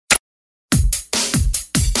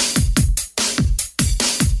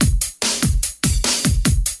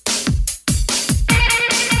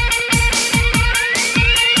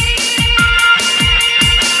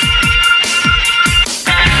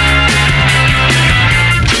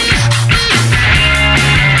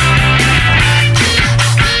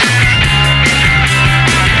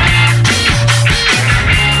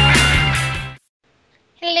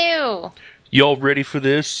Y'all ready for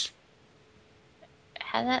this?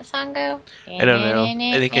 How'd that song go? I don't know.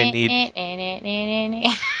 I think I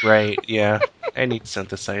need. Right, yeah. I need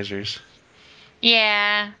synthesizers.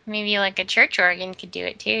 Yeah, maybe like a church organ could do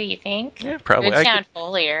it too, you think? Yeah, It probably. would sound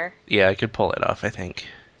holier. Yeah, I could pull it off, I think.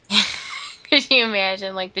 Could you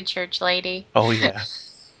imagine, like, the church lady? Oh, yeah.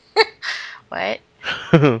 What?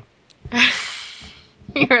 You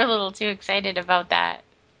were a little too excited about that.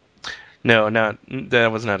 No,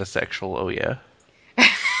 that was not a sexual, oh, yeah.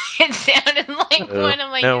 It sounded like No, one.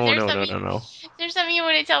 I'm like, no, no, no, no, no. is there something you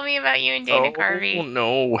want to tell me about you and Dana Oh, Carvey?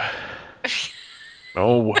 no.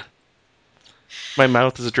 No. My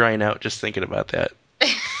mouth is drying out just thinking about that.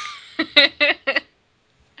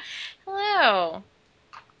 Hello.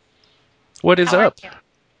 What is How are up, you?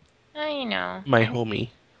 Oh, you know, my homie?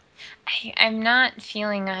 I'm not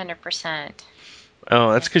feeling 100%.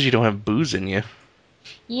 Oh, that's because you don't have booze in you.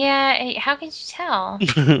 Yeah, how could you tell?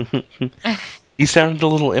 You sounded a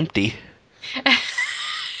little empty. I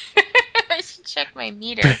should check my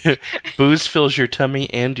meter. Booze fills your tummy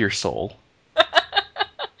and your soul.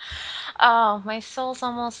 Oh, my soul's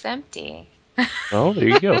almost empty. Oh, there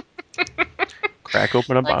you go. Crack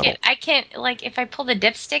open a Look, bottle. I can't, like, if I pull the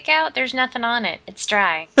dipstick out, there's nothing on it. It's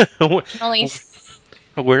dry. Only,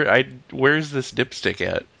 Where's this dipstick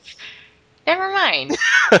at? never mind.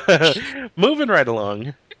 Moving right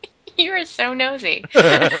along. You are so nosy.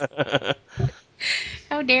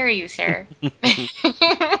 How dare you, sir?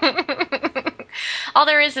 All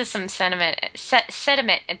there is some sediment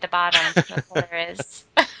at the bottom. That's all there is.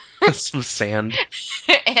 Some sand.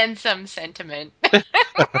 And some sentiment.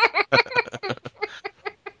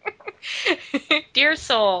 Dear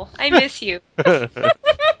soul, I miss you.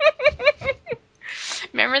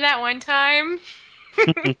 Remember that one time?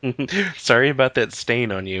 Sorry about that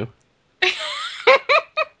stain on you.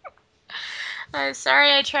 I'm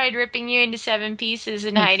sorry I tried ripping you into 7 pieces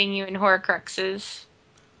and hiding you in Horcruxes.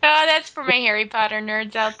 Oh, that's for my Harry Potter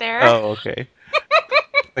nerds out there. Oh, okay.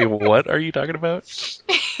 Wait, what are you talking about?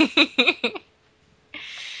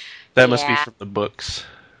 That must be Yeah. from the books.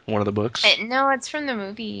 One of the books. No, it's from the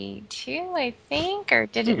movie too, I think. Or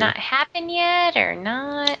did it Hmm. not happen yet or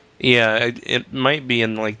not? Yeah, it might be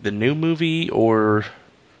in like the new movie, or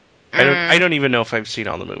I Mm. don't even know if I've seen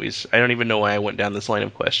all the movies. I don't even know why I went down this line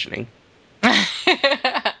of questioning.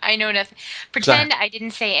 I know nothing. 'Cause Pretend I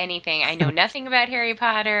didn't say anything. I know nothing about Harry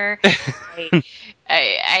Potter.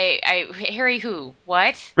 I, Harry who?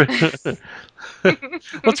 What?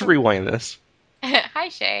 Let's rewind this. Hi,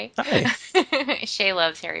 Shay. Hi. Shay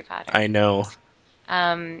loves Harry Potter. I know.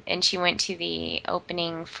 And she went to the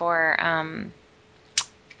opening for,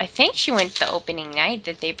 I think she went to the opening night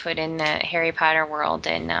that they put in the Harry Potter world.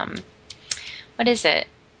 And what is it?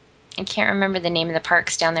 I can't remember the name of the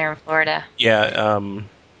parks down there in Florida. Yeah,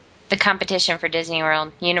 The competition for Disney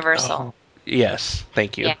World, Universal. oh, yes,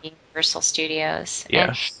 thank you. Yeah, Universal Studios. And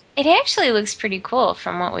Yeah. it actually looks pretty cool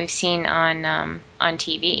from what we've seen on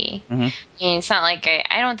TV. Hmm. I mean, it's not like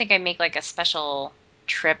I don't think I make like a special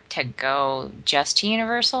trip to go just to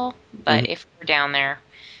Universal, Hmm. but if we're down there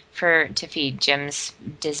for to feed Jim's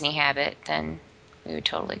Disney habit, then we would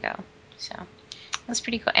totally go. So that's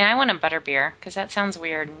pretty cool. And I want a butterbeer because that sounds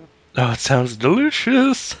weird. Oh, it sounds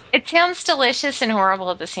delicious. It sounds delicious and horrible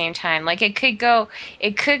at the same time. Like it could go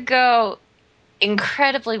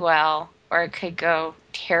incredibly well, or it could go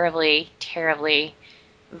terribly, terribly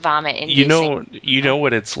vomit inducing. You know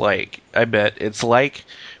what it's like. I bet it's like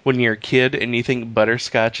when you're a kid and you think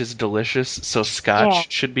butterscotch is delicious, so Yeah.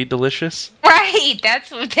 scotch should be delicious. Right.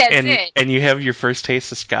 That's And it. you have your first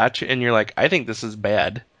taste of scotch and you're like, I think this is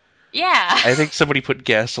bad. Yeah. I think somebody put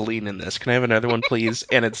gasoline in this. Can I have another one, please?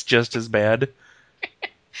 And it's just as bad.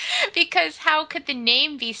 Because how could the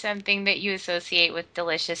name be something that you associate with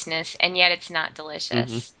deliciousness and yet it's not Hmm.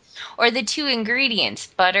 delicious? Or the two ingredients,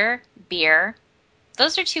 butter, beer.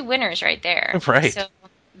 Those are two winners right there. Right. So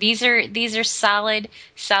these are solid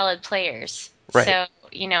players. Right. So,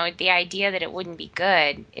 the idea that it wouldn't be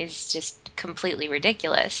good is just completely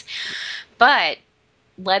ridiculous. But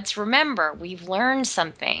let's remember, we've learned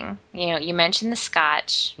something. You mentioned the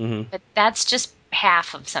scotch, Hmm. but that's just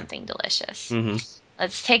half of something delicious. Hmm.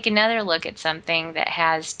 Let's take another look at something that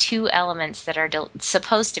has two elements that are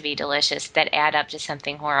supposed to be delicious that add up to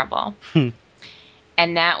something horrible.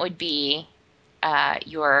 And that would be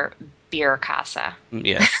your beer casa,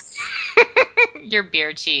 Yes. your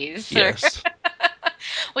beer cheese, Yes.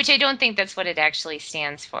 which I don't think that's what it actually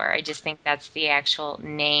stands for. I just think that's the actual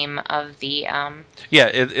name of the. Yeah,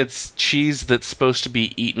 it's cheese that's supposed to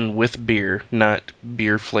be eaten with beer, not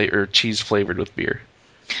beer flavor or cheese flavored with beer.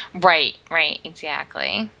 Right, exactly.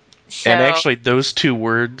 And So, actually, those two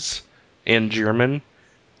words and German,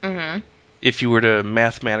 Mm-hmm. if you were to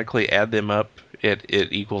mathematically add them up, it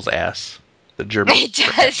equals ass. The German. It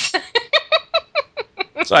does.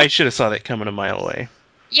 So I should have saw that coming a mile away.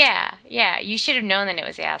 Yeah, yeah. You should have known that it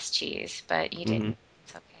was ass cheese, but you Hmm. didn't.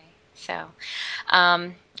 It's okay. So,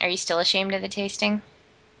 are you still ashamed of the tasting?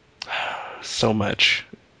 So much.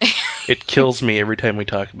 It kills me every time we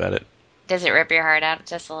talk about it. Does it rip your heart out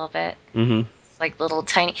just a little bit? Hmm. Like little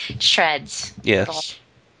tiny shreds. Yes.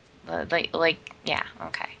 Yeah,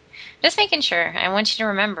 okay. Just making sure. I want you to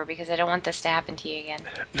remember because I don't want this to happen to you again.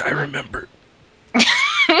 I remember.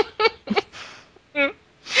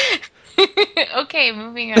 Okay,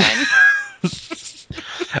 moving on.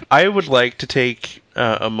 I would like to take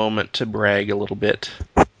a moment to brag a little bit.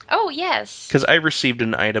 Oh, yes. Because I received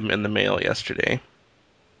an item in the mail yesterday.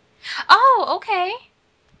 Oh, okay.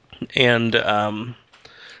 And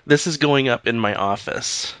this is going up in my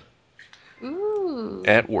office. Ooh.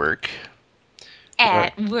 At work.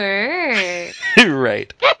 At work.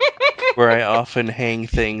 Right. Where I often hang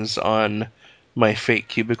things on my fake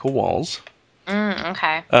cubicle walls.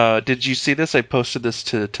 Okay. Did you see this? I posted this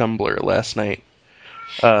to Tumblr last night.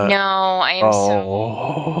 No, I am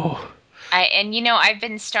Oh. I've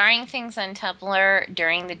been starring things on Tumblr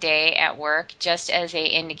during the day at work just as a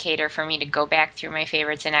indicator for me to go back through my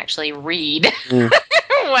favorites and actually read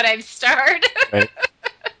what I've starred. Right.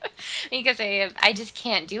 Because I just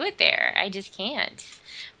can't do it there. I just can't.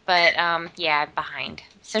 But yeah, I'm behind.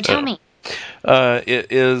 So tell me.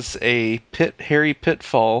 It is a Harry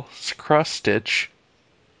Pitfall cross stitch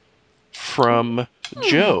from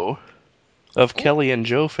Joe of Kelly and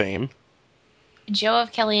Joe fame. Joe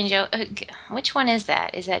of Kelly and Joe. Which one is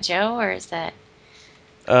that? Is that Joe or is that?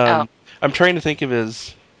 I'm trying to think of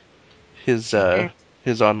his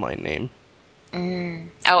online name.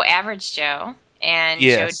 Oh, Average Joe and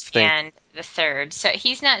Yes, Joe Dan the third. So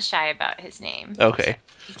he's not shy about his name. Okay.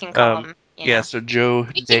 So you can call him. So Joe.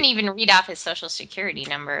 You can even read off his social security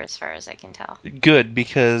number, as far as I can tell. Good,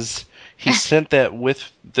 because he sent that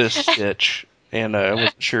with the stitch, and I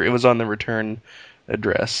wasn't sure it was on the return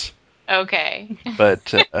address. Okay.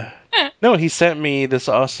 But no, he sent me this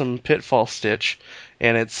awesome Pitfall stitch,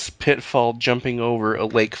 and it's Pitfall jumping over a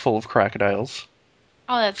lake full of crocodiles.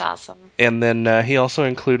 Oh, that's awesome. And then he also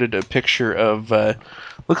included a picture of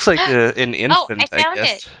looks like an infant. I found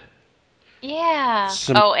guess. it. Yeah.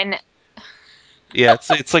 Yeah,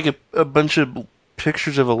 it's like a bunch of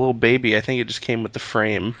pictures of a little baby. I think it just came with the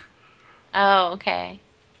frame. Oh, okay.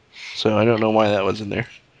 So I don't know why that was in there.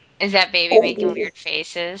 Is that baby making weird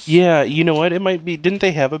faces? Yeah, you know what? It might be. Didn't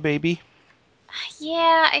they have a baby?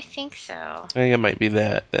 Yeah, I think so. I think it might be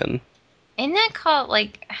that then. Isn't that called,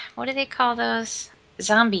 what do they call those?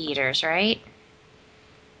 Zombie eaters, right?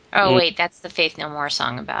 Oh, wait, that's the Faith No More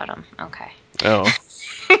song about them. Okay. Oh.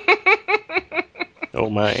 Oh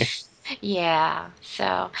my. Yeah,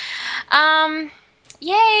 so,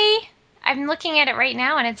 yay! I'm looking at it right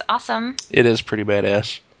now and it's awesome. It is pretty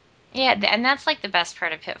badass. Yeah, and that's like the best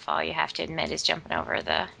part of Pitfall, you have to admit, is jumping over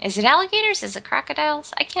is it alligators? Is it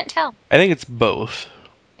crocodiles? I can't tell. I think it's both.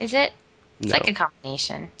 Is it? It's No. like a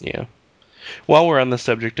combination. Yeah. While we're on the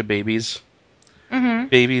subject of babies,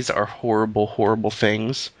 babies are horrible, horrible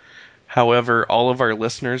things. However, all of our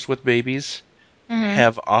listeners with babies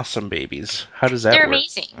have awesome babies. How does that work? They're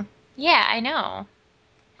amazing. Yeah, I know.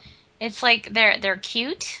 It's like they're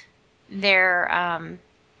cute. They're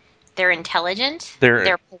intelligent.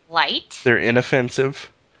 They're polite. They're inoffensive.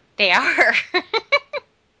 They are.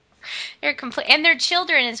 They're complete, and they're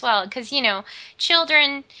children as well. Because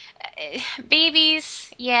children, babies,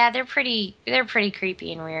 yeah, they're pretty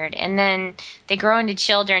creepy and weird. And then they grow into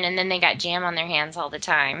children, and then they got jam on their hands all the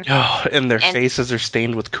time. Oh, and their faces are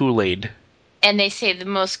stained with Kool-Aid. And they say the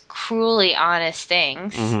most cruelly honest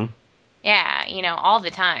things. Mm-hmm. Yeah, all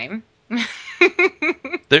the time. My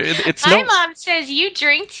mom says you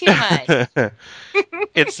drink too much.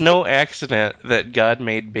 It's no accident that God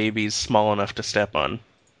made babies small enough to step on.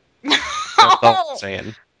 That's all I'm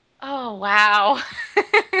saying. Oh, wow.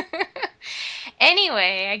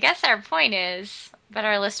 Anyway, I guess our point is, but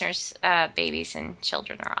our listeners, babies and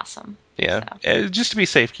children are awesome. Yeah. So. Just to be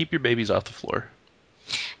safe, keep your babies off the floor.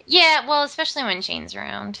 Yeah, well, especially when Shane's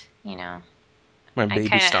around, My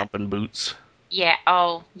baby stomping boots. Yeah,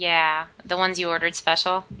 oh, yeah. The ones you ordered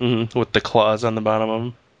special? Mm-hmm. With the claws on the bottom of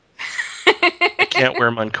them. I can't wear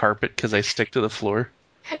them on carpet because I stick to the floor.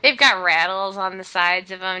 They've got rattles on the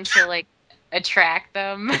sides of them to, attract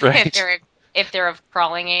them. Right. If they're of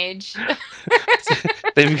crawling age.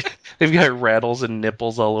 They've got rattles and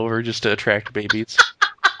nipples all over just to attract babies.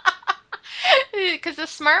 Because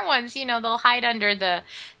smart ones, they'll hide under the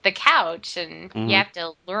couch, and you have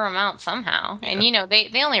to lure them out somehow. Yeah. And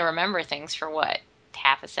they only remember things for what,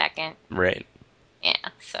 half a second? Right. Yeah,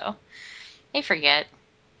 so they forget.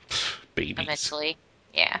 Babies. Eventually.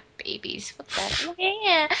 Yeah, babies. What's that?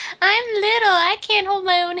 Yeah, I'm little. I can't hold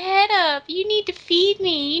my own head up. You need to feed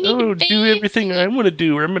me. You need to bathe do everything me. I want to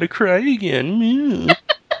do or I'm going to cry again.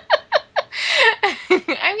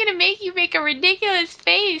 I'm going to make you make a ridiculous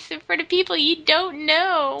face in front of people you don't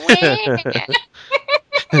know.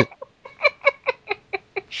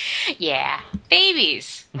 Yeah,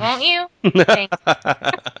 babies, won't you?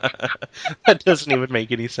 That doesn't even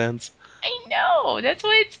make any sense. I know. That's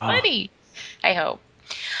why it's funny. I hope.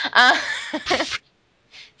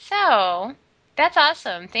 So, that's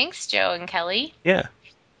awesome. Thanks, Joe and Kelly. Yeah.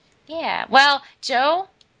 Yeah. Well, Joe,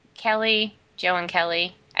 and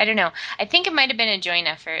Kelly. I don't know. I think it might have been a joint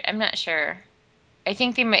effort. I'm not sure. I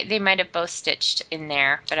think they might have both stitched in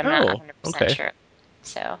there, but I'm not 100% sure.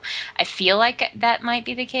 So, I feel like that might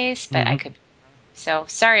be the case, but I could be wrong. So,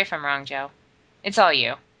 sorry if I'm wrong, Joe. It's all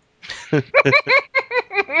you.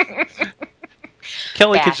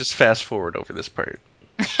 Kelly could just fast forward over this part.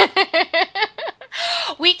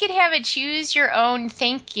 We could have a choose your own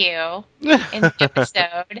thank you in the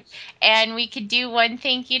episode, and we could do one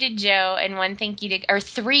thank you to Joe and one thank you to, or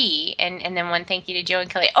 3, and then one thank you to Joe and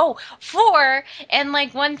Kelly. Oh, 4, and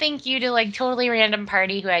like one thank you to like totally random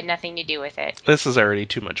party who had nothing to do with it. This is already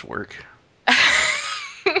too much work.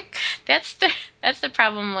 That's the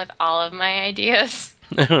problem with all of my ideas.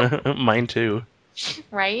 Mine too.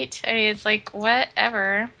 Right? I mean, it's like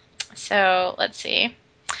whatever. So let's see.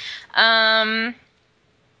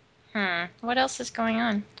 What else is going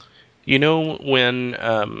on?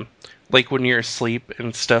 When, like when you're asleep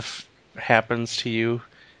and stuff happens to you,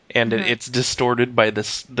 and it's distorted by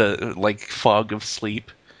the like fog of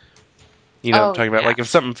sleep. You know what I'm talking about? Like if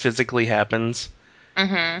something physically happens,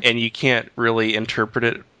 and you can't really interpret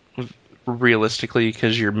it realistically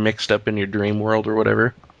because you're mixed up in your dream world or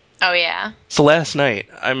whatever. Oh, yeah. So last night,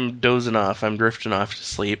 I'm dozing off, I'm drifting off to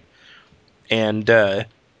sleep, and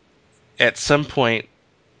at some point,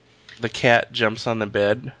 the cat jumps on the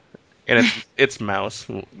bed, and it's Mouse.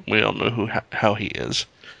 We don't know how he is.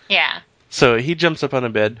 Yeah. So he jumps up on the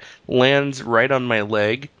bed, lands right on my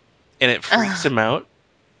leg, and it freaks him out.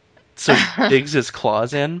 So he digs his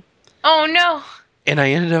claws in. Oh, no. And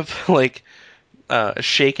I ended up, like,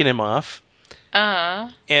 shaking him off.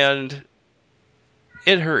 And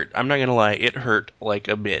it hurt. I'm not going to lie. It hurt like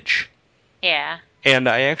a bitch. Yeah. And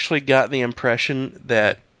I actually got the impression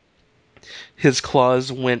that his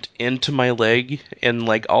claws went into my leg and,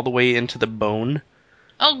 like, all the way into the bone.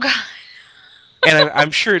 Oh, God. And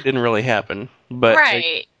I'm sure it didn't really happen. But,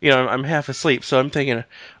 right. Like, I'm half asleep, so I'm thinking,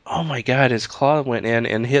 oh, my God, his claw went in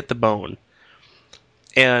and hit the bone.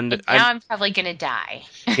 And now I'm probably going to die.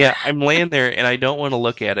 Yeah, I'm laying there, and I don't want to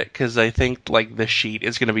look at it, because I think, like, the sheet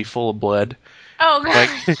is going to be full of blood. Oh,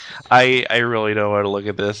 God. Like, I really don't want to look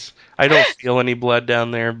at this. I don't feel any blood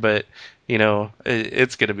down there, but,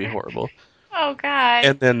 it's going to be horrible. Oh, God.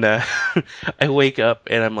 And then I wake up,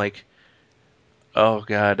 and I'm like, oh,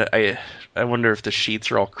 God, I wonder if the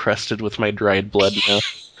sheets are all crusted with my dried blood now.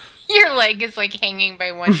 Your leg is, like, hanging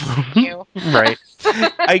by one sinew. Right.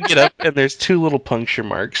 I get up, and there's 2 little puncture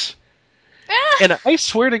marks. And I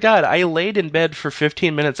swear to God, I laid in bed for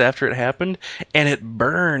 15 minutes after it happened, and it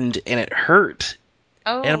burned, and it hurt.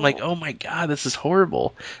 Oh. And I'm like, oh my God, this is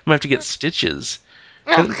horrible. I'm going to have to get stitches.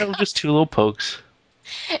 And that was just 2 little pokes.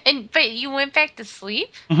 But you went back to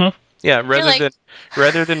sleep? Mm-hmm. Yeah,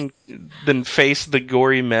 rather than face the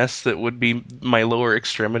gory mess that would be my lower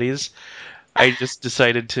extremities, I just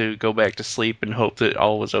decided to go back to sleep and hope that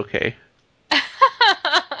all was okay.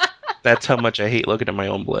 That's how much I hate looking at my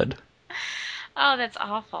own blood. Oh, that's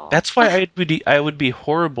awful. That's why I would be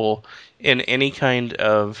horrible in any kind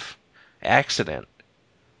of accident.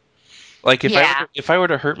 Like if I were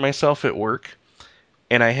to hurt myself at work,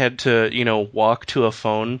 and I had to walk to a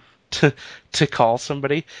phone to call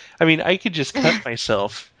somebody. I mean, I could just cut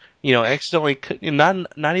myself, accidentally cut,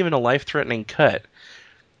 not even a life-threatening cut,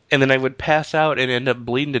 and then I would pass out and end up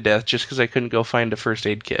bleeding to death just because I couldn't go find a first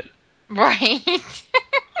aid kit. Right.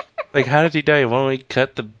 Like, how did he die? Well, he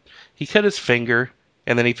cut his finger,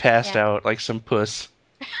 and then he passed out like some puss.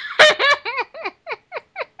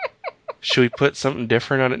 Should we put something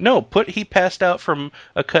different on it? No, he passed out from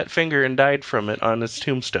a cut finger and died from it on his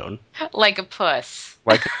tombstone. Like a puss.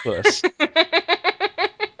 Like a puss.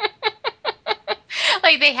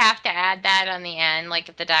 Like they have to add that on the end. Like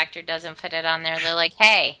if the doctor doesn't put it on there, they're like,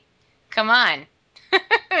 hey, come on.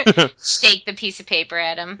 Shake the piece of paper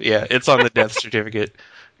at him. Yeah, it's on the death certificate.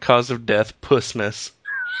 Cause of death, pussness.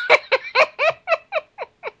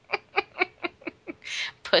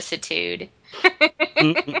 Pussitude.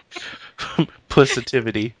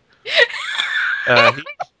 Pussitivity.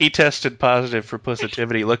 He tested positive for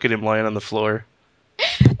pussitivity. Look at him lying on the floor.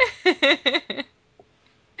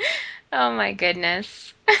 Oh my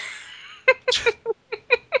goodness.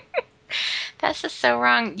 That's just so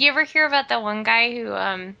wrong. You ever hear about that one guy who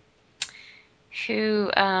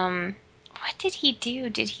what did he do?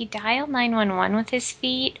 Did he dial 911 with his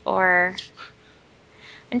feet, or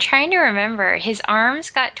I'm trying to remember. His arms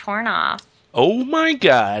got torn off Oh my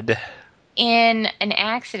god. in an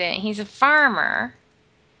accident. He's a farmer,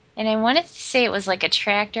 and I wanted to say it was like a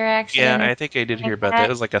tractor Yeah, accident or I think I did something hear like about that. It that.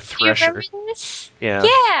 was like a Do you remember thresher. this? Yeah.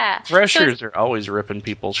 Yeah. So Threshers are always ripping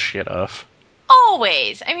people's shit off.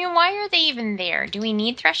 always. I mean, why are they even there? Do we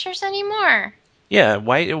need threshers anymore? Yeah,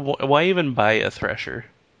 why even buy a thresher?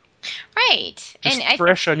 Right. Just And I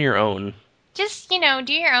thresh on your own. just, do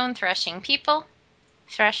your own threshing. People,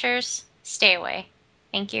 threshers, stay away.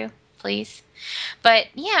 Thank you, please. But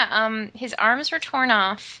yeah, his arms were torn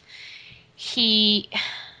off. He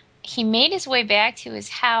he made his way back to his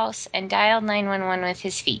house and dialed 911 with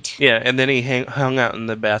his feet. Yeah, and then he hung out in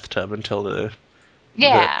the bathtub until the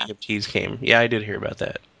Yeah. EMTs came. Yeah, I did hear about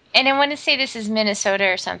that. And I want to say this is Minnesota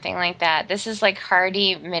or something like that. This is like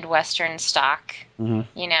hardy Midwestern stock, and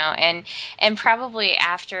probably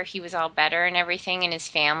after he was all better and everything, and his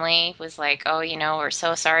family was like, oh, we're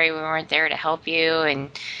so sorry we weren't there to help you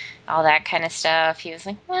and all that kind of stuff. He was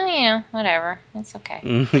like, well, whatever, it's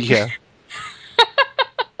okay. Yeah.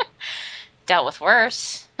 Dealt with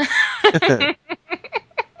worse.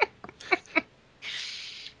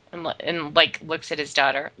 And like looks at his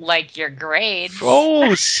daughter, like your grades.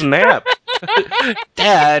 Oh, snap.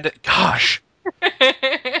 Dad, gosh.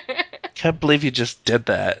 Can't believe you just did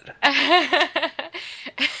that.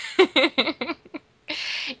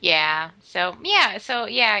 Yeah. So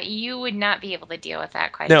you would not be able to deal with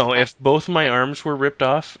that quite as No, much. if both my arms were ripped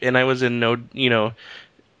off and I was in no,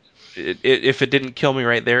 if it didn't kill me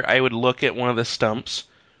right there, I would look at one of the stumps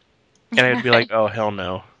and I'd be like, oh, hell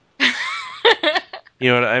no. You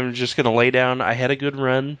know what? I'm just going to lay down. I had a good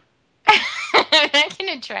run. I'm not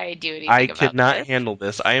going to try to do anything I about could not this. handle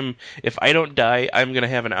this. If I don't die, I'm going to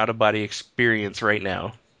have an out-of-body experience right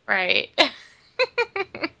now. Right.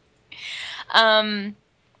 Have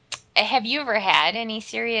you ever had any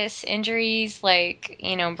serious injuries, like,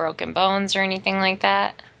 broken bones or anything like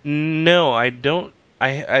that? No, I don't.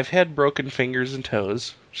 I've had broken fingers and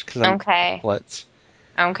toes just because I'm Okay. klutz.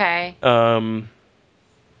 Okay.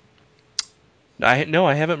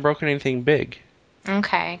 I haven't broken anything big.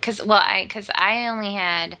 Okay. Because I only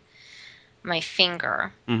had my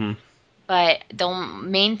finger. Mm-hmm. But the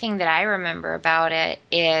main thing that I remember about it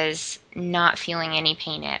is not feeling any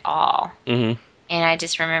pain at all. Mm-hmm. And I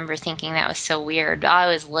just remember thinking that was so weird. I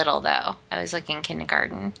was little, though. I was like in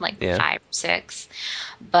kindergarten, like 5 or 6.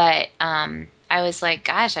 But I was like,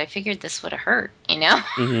 gosh, I figured this would have hurt,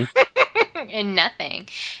 Mm-hmm. and nothing.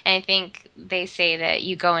 And I think they say that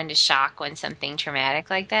you go into shock when something traumatic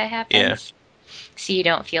like that happens. Yeah. So you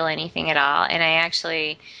don't feel anything at all. And I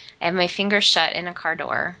had my finger shut in a car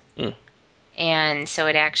door. Mm. And so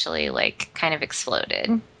it actually like kind of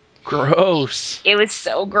exploded. Gross. It was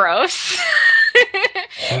so gross.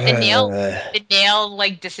 the nail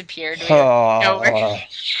like disappeared. Nowhere.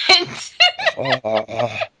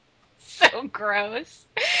 So gross.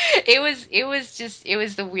 It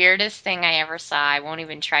was the weirdest thing I ever saw. I won't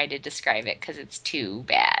even try to describe it because it's too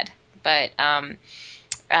bad. But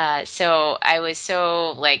so I was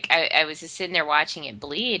so like I was just sitting there watching it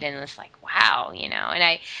bleed and was like, wow, And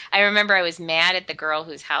I remember I was mad at the girl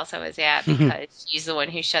whose house I was at because she's the one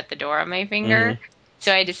who shut the door on my finger. Mm-hmm.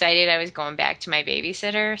 So I decided I was going back to my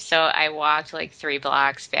babysitter. So I walked like 3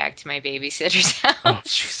 blocks back to my babysitter's house. Oh,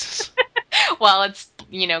 Jesus. While it's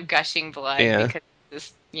gushing blood because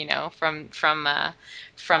this from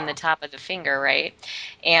the top of the finger, right?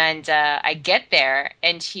 And I get there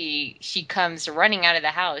and she comes running out of the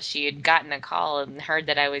house. She had gotten a call and heard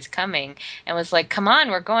that I was coming and was like, come on,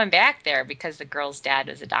 we're going back there, because the girl's dad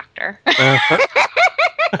was a doctor.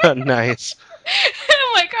 Nice.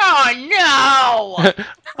 I'm like, oh no.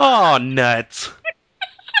 Oh, nuts.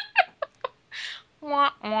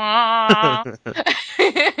 Wah, wah.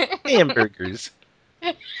 Hamburgers.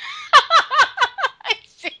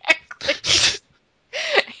 Exactly.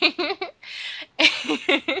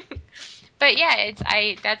 But yeah,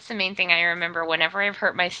 that's the main thing I remember. Whenever I've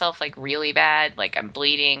hurt myself like really bad, like I'm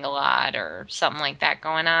bleeding a lot or something like that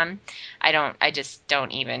going on, I just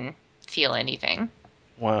don't even feel anything.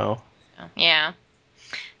 Wow. So, yeah.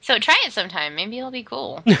 So try it sometime. Maybe it'll be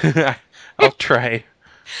cool. I'll try.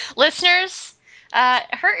 Listeners,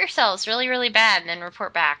 hurt yourselves really, really bad and then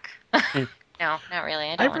report back. No, not really.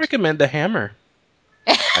 I I don't want recommend the hammer.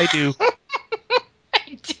 to. I do.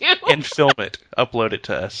 I do. And film it. Upload it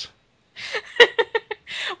to us.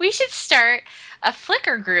 We should start a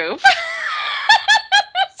Flickr group.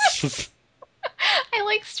 I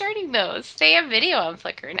like starting those. They have video on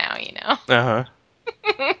Flickr now, you know. Uh-huh.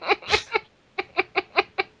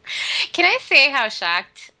 Can I say how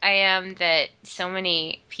shocked I am that so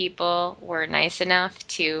many people were nice enough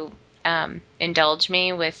to indulge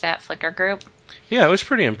me with that Flickr group? Yeah, I was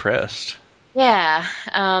pretty impressed. Yeah.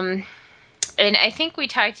 And I think we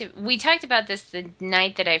talked about this the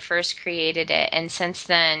night that I first created it, and since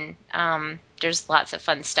then, there's lots of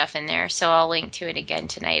fun stuff in there. So I'll link to it again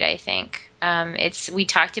tonight, I think. We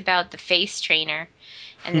talked about the face trainer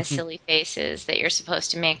and the silly faces that you're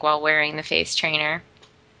supposed to make while wearing the face trainer.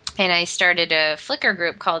 And I started a Flickr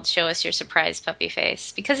group called Show Us Your Surprise Puppy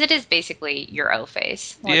Face, because it is basically your O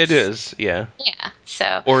face. It is, yeah. Yeah,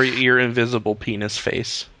 so. Or your invisible penis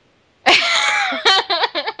face.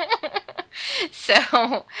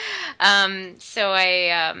 So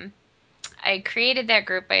I created that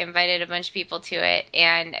group. I invited a bunch of people to it,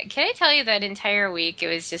 and can I tell you that entire week it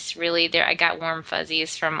was just really there. I got warm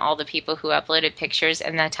fuzzies from all the people who uploaded pictures,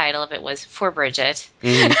 and the title of it was For Bridget.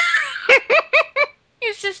 Mm.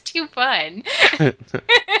 It's just too fun.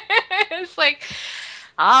 It's like,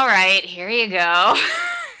 all right, here you go.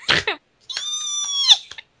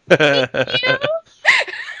 Thank you.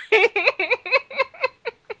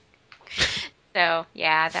 So,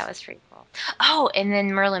 yeah, that was pretty cool. Oh, and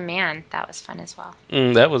then Merlin Mann. That was fun as well.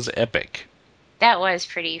 That was epic. That was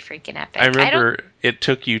pretty freaking epic. I remember it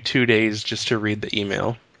took you 2 days just to read the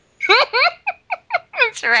email.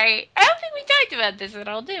 That's right. I don't think we talked about this at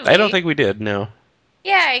all, did we? I don't think we did, no.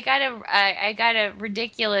 Yeah, I got a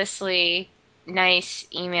ridiculously nice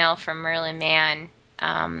email from Merlin Mann,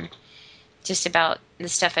 just about the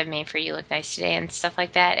stuff I've made for You Look Nice Today and stuff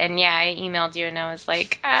like that. And yeah, I emailed you and I was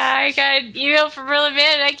like, I got an email from Merlin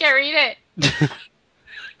Mann and I can't read it.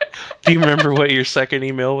 Do you remember what your second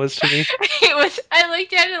email was to me? It was, I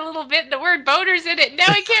looked at it a little bit and the word boner's in it. Now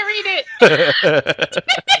I can't read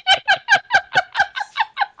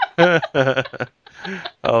it.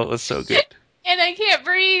 Oh, it was so good. And I can't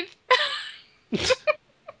breathe.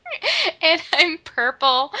 And I'm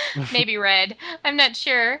purple, maybe red. I'm not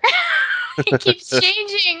sure. It keeps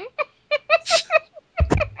changing.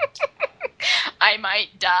 I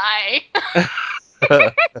might die.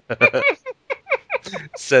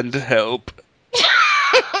 Send help.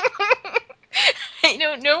 I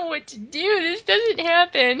don't know what to do. This doesn't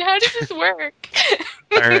happen. How does this work?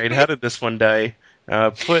 All right, how did this one die?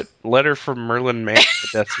 Put letter from Merlin Mann in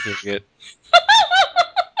the death certificate.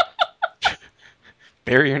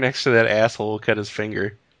 Bury her next to that asshole who cut his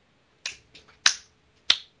finger.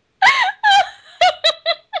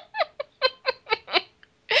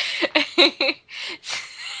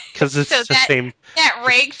 Because it's the same. That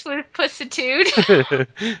rakes with pussitude.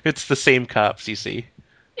 It's the same cops, you see.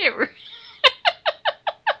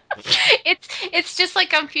 It's just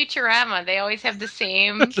like on Futurama. They always have the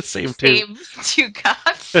same two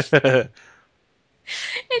cops. It's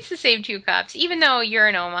the same two cops, even though you're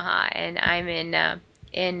in Omaha and I'm in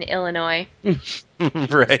Illinois.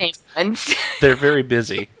 Right. They're very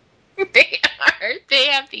busy. They are. They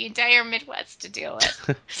have the entire Midwest to deal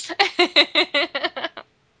with.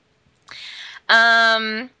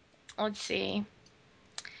 Let's see.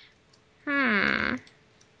 I'm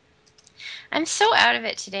so out of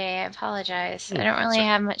it today. I apologize. I don't really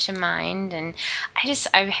have much in mind, and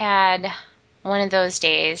I've had one of those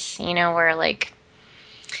days, you know, where like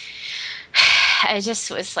I just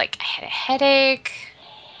was like, I had a headache,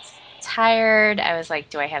 tired. I was like,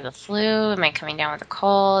 do I have the flu? Am I coming down with a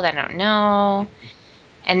cold? I don't know.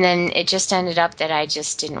 And then it just ended up that I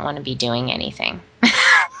just didn't want to be doing anything.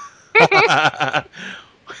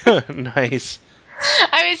 Nice.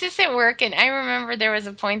 I was just at work, and I remember there was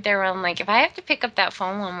a point there where I'm like, if I have to pick up that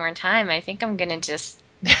phone one more time, I think I'm going to just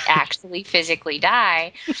actually physically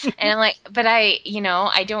die. And I'm like, but I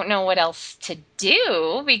don't know what else to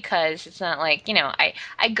do, because it's not like, I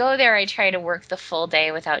go there, I try to work the full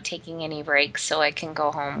day without taking any breaks so I can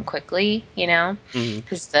go home quickly,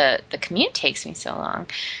 because the commute takes me so long.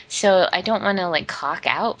 So I don't want to like clock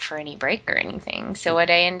out for any break or anything. So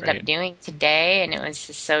what I ended up doing today, and it was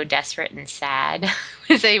just so desperate and sad,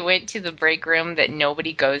 was I went to the break room that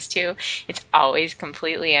nobody goes to. It's always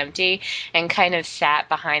completely empty, and kind of sat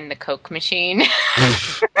behind the Coke machine.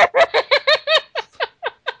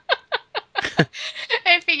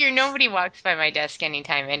 I figure nobody walks by my desk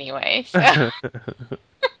anytime anyway. So.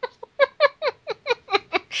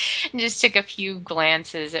 Just took a few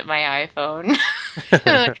glances at my iPhone.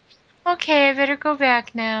 Okay, I better go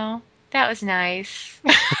back now. That was nice.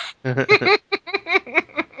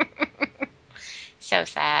 So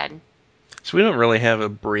sad. So we don't really have a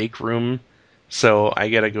break room, so I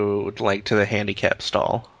gotta go like to the handicap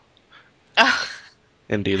stall Oh,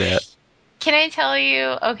 and do that. can I tell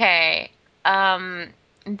you? Okay,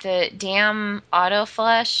 the damn auto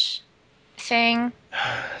flush thing.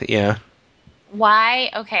 Yeah. Why?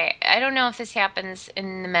 Okay, I don't know if this happens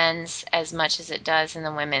in the men's as much as it does in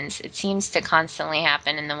the women's. It seems to constantly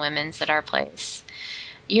happen in the women's at our place.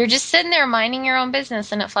 You're just sitting there minding your own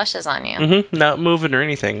business and it flushes on you. Not moving or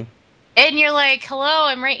anything. And you're like, hello,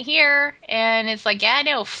 I'm right here. And it's like, yeah,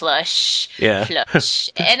 no, flush, Yeah. flush.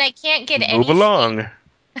 And I can't get Move along.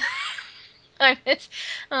 I'm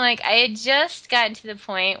like, I had just gotten to the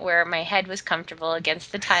point where my head was comfortable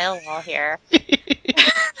against the tile wall here.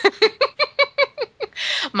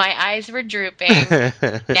 My eyes were drooping.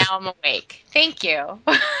 Now I'm awake. Thank you.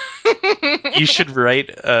 You should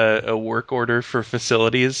write a work order for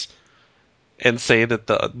facilities and say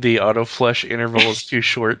that the auto flush interval is too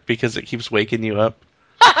short because it keeps waking you up.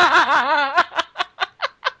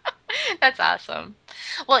 That's awesome.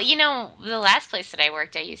 Well, the last place that I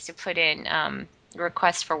worked, I used to put in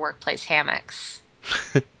requests for workplace hammocks.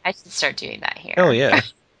 I should start doing that here. Hell yeah.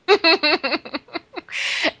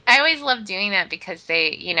 I always loved doing that because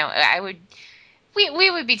we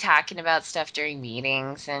would be talking about stuff during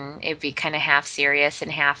meetings and it'd be kind of half serious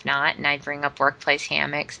and half not, and I'd bring up workplace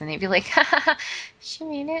hammocks and they'd be like, she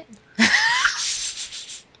made it.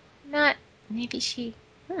 Not, maybe she,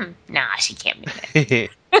 nah, she can't make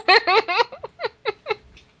it.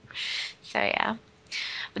 So yeah.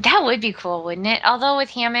 But that would be cool, wouldn't it? Although with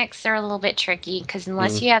hammocks, they're a little bit tricky because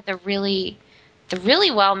unless you have the really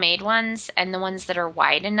well-made ones and the ones that are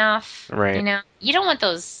wide enough, right. You don't want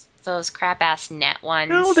those crap-ass net ones.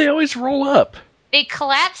 No, they always roll up. They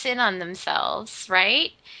collapse in on themselves,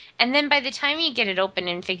 right? And then by the time you get it open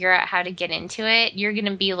and figure out how to get into it, you're going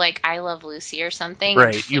to be like I Love Lucy or something.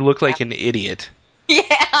 Right, you look like an idiot.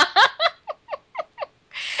 Yeah.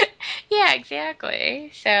 Yeah,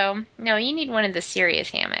 exactly. So, no, you need one of the serious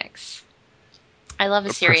hammocks. I love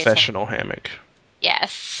a serious professional hammock.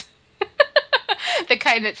 Yes. The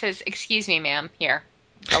kind that says, "Excuse me, ma'am, here,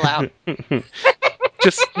 allow."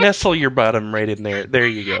 Just nestle your bottom right in there. There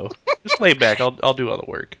you go. Just lay back. I'll do all the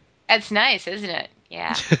work. That's nice, isn't it?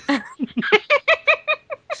 Yeah.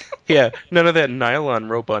 Yeah, none of that nylon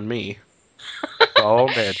rope on me. It's all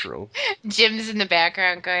natural. Jim's in the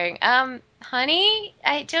background going, honey,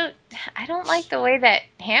 I don't like the way that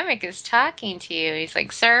hammock is talking to you. He's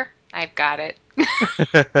like, sir, I've got it.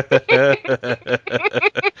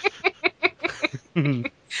 Move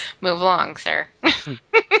along, sir.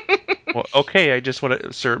 Well, okay, I just want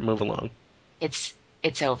to, sir, move along. It's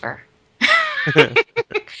over.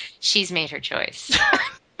 She's made her choice.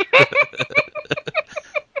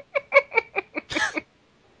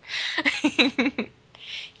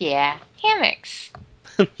 Yeah, hammocks.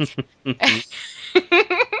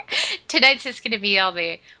 Tonight's just going to be all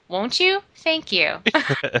the, won't you? Thank you.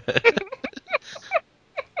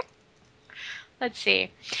 Let's see.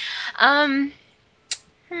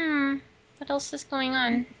 What else is going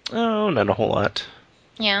on? Oh, not a whole lot.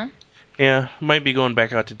 Yeah? Yeah, might be going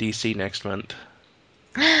back out to DC next month.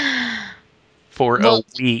 For a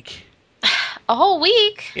week. A whole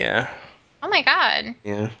week? Yeah. Oh my god.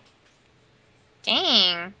 Yeah.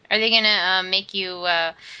 Dang. Are they going to make you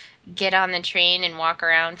get on the train and walk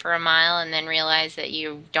around for a mile and then realize that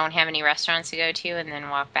you don't have any restaurants to go to and then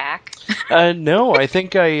walk back? No, I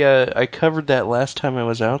think I covered that last time I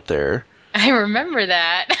was out there. I remember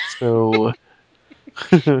that. So...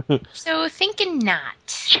 So thinking not.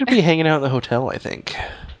 Should be hanging out in the hotel, I think.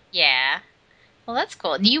 Yeah. Well, that's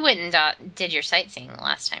cool. You went and did your sightseeing the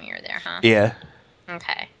last time you were there, huh? Yeah.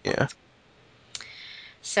 Okay. Yeah.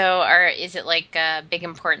 So, is it like big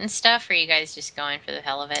important stuff, or are you guys just going for the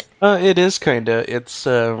hell of it? It is kinda. It's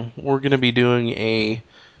we're gonna be doing a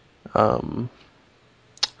what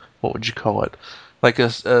would you call it? Like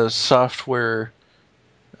a software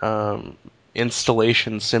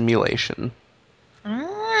installation simulation.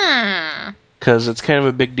 Because it's kind of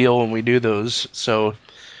a big deal when we do those. So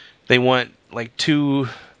they want like two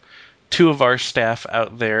of our staff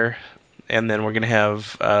out there, and then we're gonna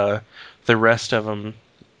have the rest of them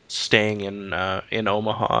staying in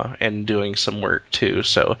Omaha and doing some work too.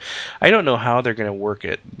 So I don't know how they're gonna work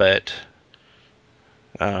it, but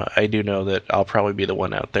I do know that I'll probably be the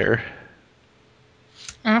one out there.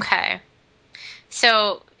 Okay.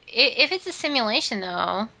 So if it's a simulation,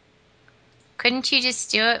 though, Couldn't you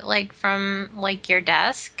just do it like from like your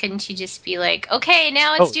desk? Couldn't you just be like, okay,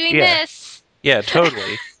 now it's Oh, doing yeah. this? Yeah,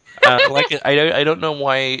 totally. I don't know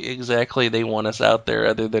why exactly they want us out there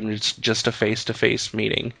other than it's just a face-to-face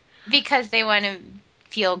meeting. Because they want to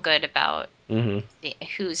feel good about Hmm.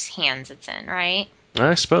 whose hands it's in, right?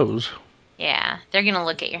 I suppose. Yeah, they're gonna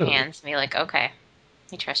look at your Oh. hands and be like, okay,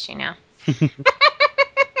 we trust you now.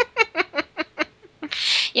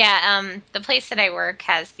 Yeah, the place that I work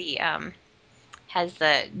has the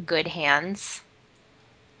Good Hands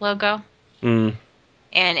logo, Mm.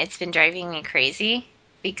 and it's been driving me crazy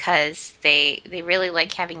because they really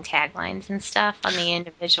like having taglines and stuff on the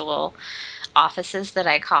individual offices that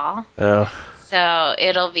I call. Oh. So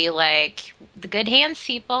it'll be like the Good Hands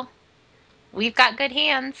people. We've got good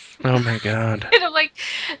hands. Oh my God. And I'm like,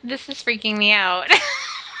 this is freaking me out.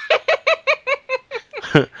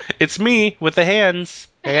 It's me with the hands.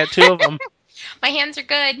 I got two of them. My hands are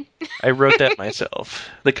good. I wrote that myself.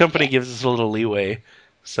 The company Okay. gives us a little leeway,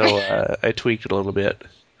 so I tweaked it a little bit.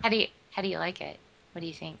 How do you like it? What do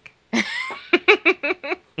you think?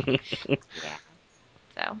 Yeah.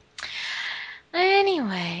 So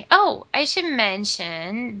anyway, oh, I should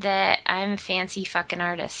mention that I'm a fancy fucking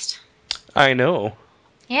artist. I know.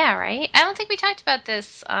 Yeah, right. I don't think we talked about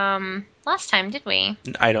this last time, did we?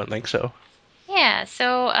 I don't think so. Yeah.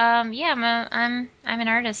 So yeah, I'm an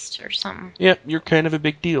artist or something. Yep, you're kind of a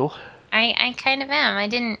big deal. I kind of am. I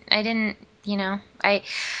didn't I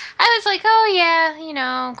was like, oh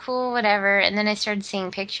yeah, cool, whatever. And then I started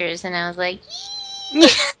seeing pictures, and I was like,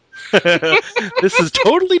 This is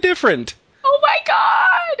totally different. oh my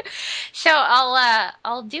god! So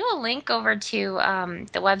I'll do a link over to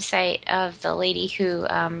the website of the lady who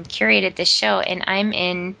curated this show, and I'm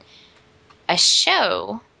in a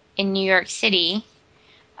show in New York City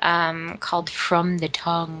called From the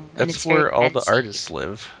Tongue, and That's it's very where all the fancy. artists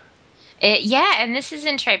live. Yeah, and this is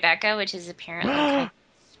in Tribeca, which is apparently kind of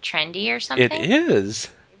trendy or It something. is. Is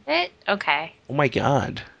it? Okay. Oh my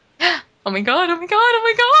God. Oh my god, oh my god, oh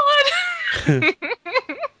my god.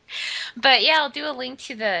 But yeah, I'll do a link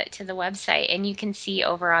to the website, and you can see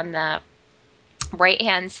over on the right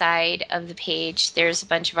hand side of the page there's a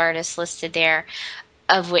bunch of artists listed there,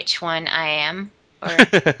 of which one I am. Or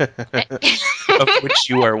Of which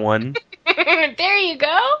you are one. there you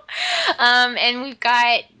go.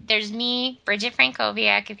 And there's me, Bridget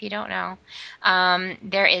Frankowiak, if you don't know.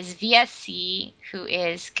 There is VSC, who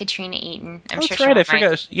is Katrina Eaton. I'm Oh, sure that's she'll right. I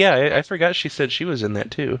remind forgot. Yeah, I forgot she said she was in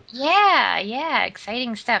that too. Yeah,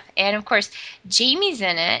 exciting stuff. And of course, Jamie's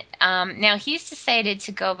in it. Now he's decided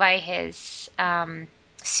to go by his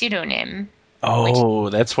pseudonym, which Oh,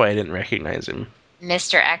 that's why I didn't recognize him.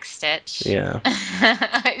 Mr. X Stitch. Yeah.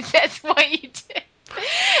 That's what you did.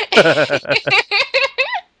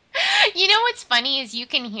 You know what's funny is you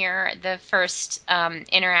can hear the first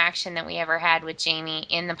interaction that we ever had with Jamie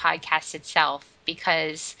in the podcast itself,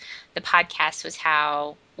 because the podcast was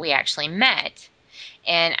how we actually met.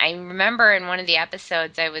 And I remember in one of the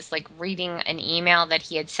episodes, I was like reading an email that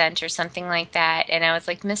he had sent or something like that. And I was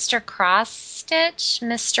like, Mr. Cross Stitch,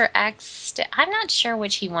 Mr. X Stitch. I'm not sure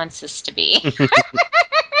which he wants us to be.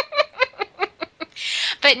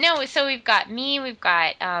 But no, so we've got me, we've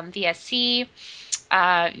got VSC,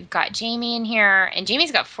 we've got Jamie in here, and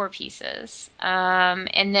Jamie's got 4 pieces.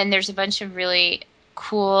 And then there's a bunch of really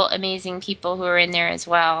cool, amazing people who are in there as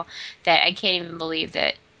well that I can't even believe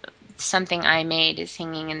that something I made is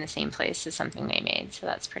hanging in the same place as something they made. So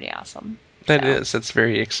that's pretty awesome. That is. That's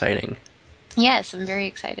very exciting. Yes, I'm very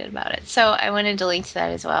excited about it. So I wanted to link to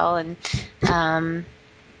that as well, and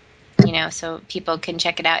so people can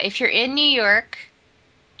check it out. If you're in New York,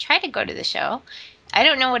 try to go to the show. I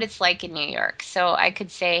don't know what it's like in New York, so I could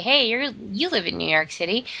say, hey, you live in New York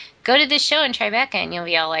City, go to this show in Tribeca, and you'll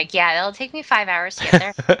be all like, yeah, that'll take me 5 hours to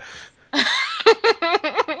get there.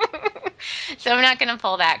 So I'm not going to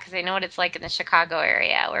pull that, because I know what it's like in the Chicago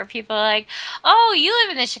area, where people are like, oh, you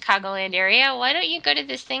live in the Chicagoland area. Why don't you go to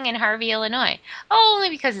this thing in Harvey, Illinois? Oh, only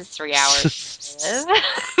because it's 3 hours.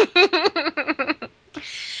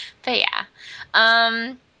 But yeah.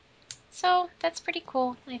 So that's pretty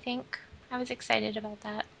cool, I think. I was excited about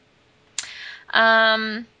that.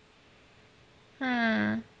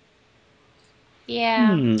 Yeah.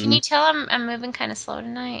 Can you tell I'm moving kind of slow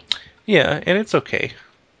tonight? Yeah, and it's okay.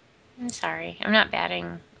 I'm sorry. I'm not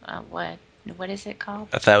batting. What is it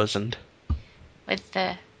called? 1,000. With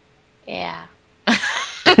the yeah.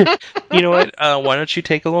 You know what? Why don't you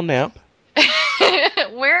take a little nap?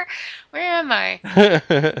 Where am I?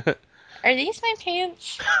 Are these my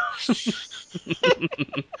pants?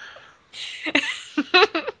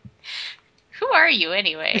 Who are you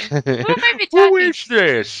anyway? Who have I been talking Who is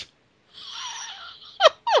this?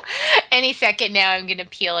 Any second now, I'm going to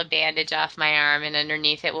peel a bandage off my arm, and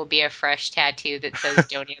underneath it will be a fresh tattoo that says,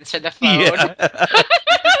 "Don't answer the phone." Yeah.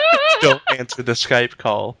 Don't answer the Skype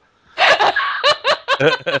call.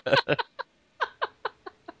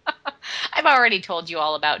 I've already told you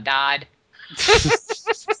all about Dodd.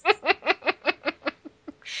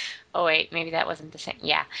 Oh, wait, maybe that wasn't the same.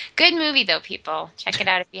 Yeah. Good movie, though, people. Check it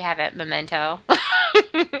out if you haven't. Memento.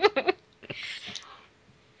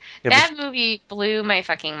 That movie blew my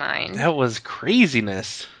fucking mind. That was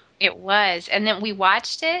craziness. It was. And then we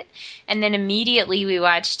watched it, and then immediately we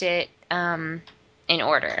watched it in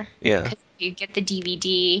order. Yeah. Because you get the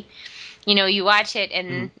DVD, you watch it,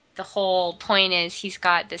 and the whole point is he's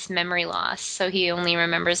got this memory loss. So he only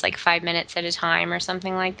remembers like 5 minutes at a time or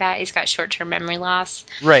something like that. He's got short-term memory loss.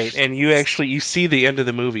 Right, and you see the end of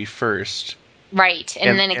the movie first. Right,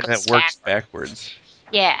 and then it goes works backwards.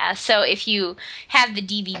 Yeah, so if you have the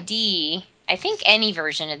DVD, I think any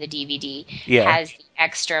version of the DVD has the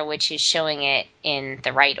extra, which is showing it in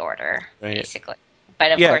the right order, basically.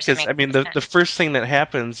 But of course, because the first thing that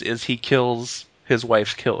happens is he kills his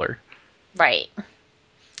wife's killer. Right,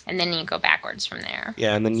 and then you go backwards from there.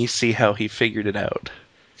 Yeah, and then you see how he figured it out,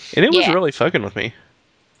 and it was really fucking with me.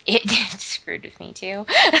 It screwed with me too.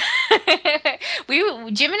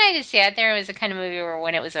 Jim and I just sat there. It was the kind of movie where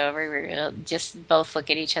when it was over, we were just both look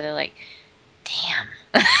at each other like, "Damn."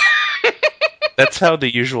 That's how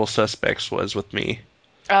The Usual Suspects was with me.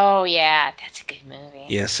 Oh yeah, that's a good movie.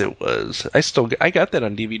 Yes, it was. I got that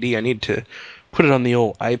on DVD. I need to put it on the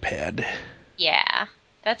old iPad. Yeah,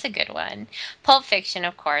 that's a good one. Pulp Fiction,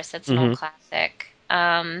 of course, that's an old classic.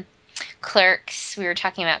 Clerks. We were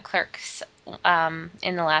talking about Clerks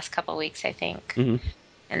in the last couple weeks, I think, and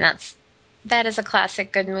that is a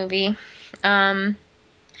classic, good movie. That's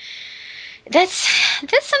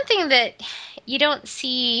something that you don't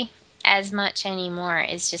see as much anymore.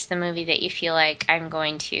 Is just the movie that you feel like I'm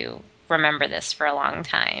going to remember this for a long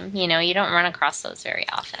time. You don't run across those very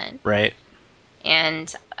often, right?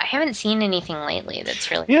 And I haven't seen anything lately that's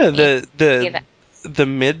really the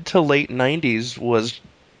mid to late 90s was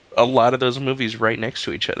a lot of those movies right next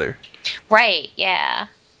to each other. Right, yeah.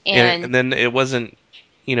 And then it wasn't,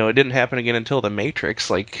 it didn't happen again until The Matrix,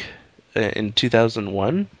 like in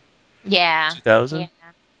 2001? Yeah. 2000? Yeah.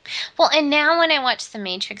 Well, and now when I watch The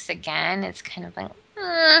Matrix again, it's kind of like,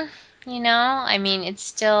 it's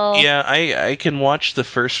still... Yeah, I can watch the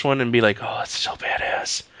first one and be like, oh, it's still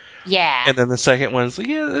badass. Yeah. And then the second one's like,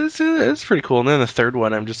 yeah, it's pretty cool. And then the third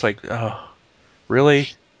one, I'm just like, oh, really?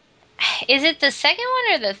 Is it the second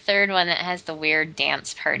one or the third one that has the weird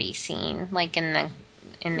dance party scene, like in the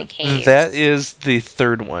cave? That is the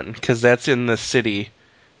third one, because that's in the city,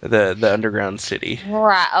 the underground city.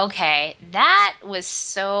 Right. Okay, that was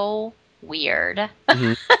so weird.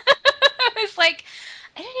 Mm-hmm. It's like,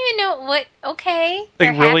 I don't even know what. Okay,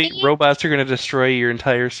 like really, happy? Robots are going to destroy your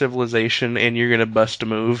entire civilization, and you're going to bust a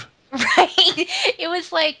move. Right. It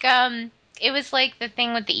was like the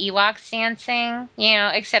thing with the Ewoks dancing,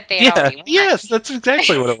 except they already won. Yes, that's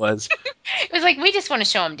exactly what it was. It was like, we just want to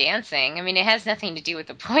show them dancing. I mean, it has nothing to do with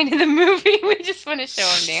the point of the movie. We just want to show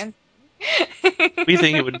them dancing. We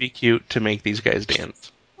think it would be cute to make these guys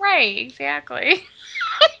dance. Right, exactly.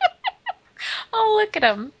 Oh, look at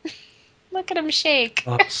them. Look at them shake.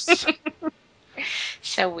 Oh,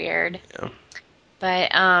 so weird. Yeah.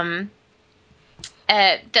 But,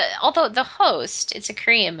 although The Host, it's a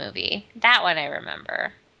Korean movie. That one I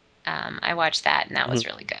remember. I watched that, and that was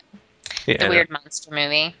really good. Yeah, the weird monster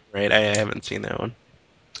movie. Right, I haven't seen that one.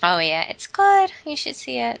 Oh, yeah, it's good. You should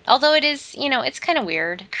see it. Although it is, it's kind of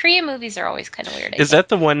weird. Korean movies are always kind of weird. Is that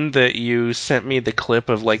the one that you sent me the clip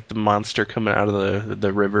of, like, the monster coming out of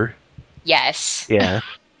the river? Yes. Yeah.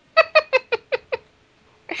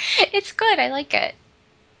 It's good. I like it.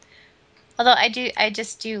 Although I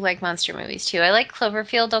just do like monster movies too. I like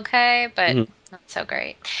Cloverfield, okay, but not so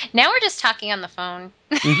great. Now we're just talking on the phone.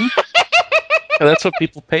 Mm-hmm. Well, that's what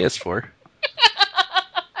people pay us for.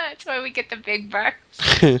 That's why we get the big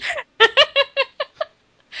bucks.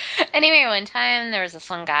 Anyway, one time there was this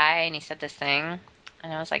one guy and he said this thing,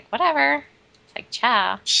 and I was like, whatever. It's like,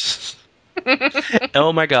 ciao.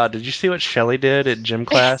 Oh my god, did you see what Shelly did at gym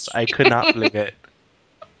class? I could not believe it.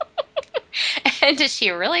 And does she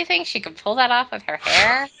really think she could pull that off with her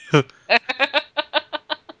hair?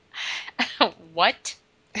 What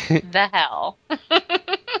the hell?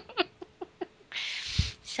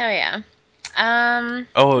 So yeah.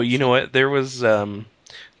 Oh, you know what? There was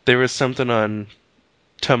something on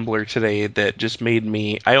Tumblr today that just made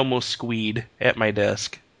me. I almost squeed at my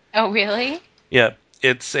desk. Oh really? Yeah,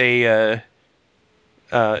 it's a.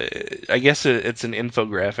 I guess it's an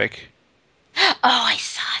infographic. Oh, I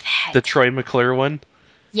saw that. The Troy McClure one?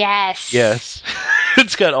 Yes. Yes.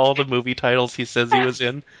 It's got all the movie titles he says he was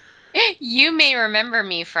in. You may remember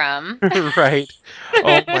me from. Right.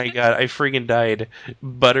 Oh my god, I friggin' died.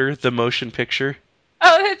 Butter, the motion picture.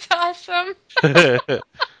 Oh, that's awesome.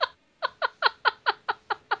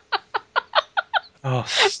 Oh,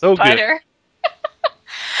 so good. Butter.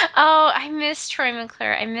 Oh, I miss Troy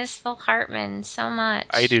McClure. I miss Phil Hartman so much.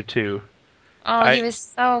 I do too. Oh, he was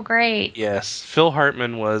so great. Yes, Phil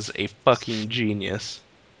Hartman was a fucking genius.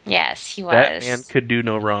 Yes, he was. That man could do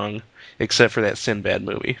no wrong, except for that Sinbad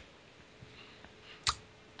movie.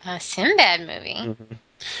 A Sinbad movie? Mm-hmm.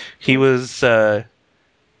 He was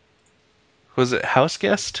it House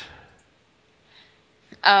Guest?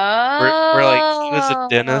 Oh. Where like he was a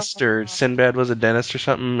dentist, or Sinbad was a dentist or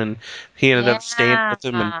something, and he ended up staying with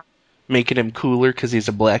him and making him cooler because he's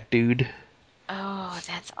a black dude. Oh,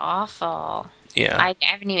 that's awful. Yeah. I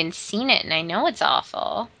haven't even seen it, and I know it's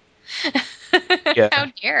awful. Yeah. How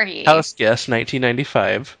dare he? House Guest,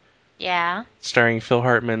 1995. Yeah. Starring Phil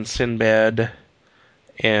Hartman, Sinbad,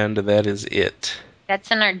 and that is it.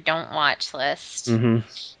 That's in our don't watch list. Mm-hmm.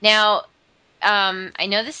 Now, I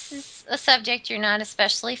know this is a subject you're not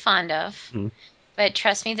especially fond of, but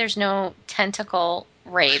trust me, there's no tentacle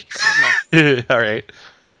rape in it. All right.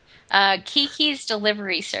 Kiki's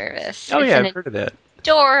Delivery Service. Oh, it's yeah, I've heard of that.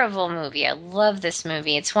 Adorable movie. I love this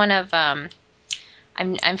movie. It's one of I'm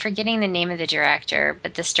forgetting the name of the director,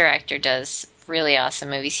 but this director does really awesome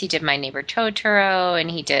movies. He did My Neighbor Totoro, and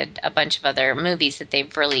he did a bunch of other movies that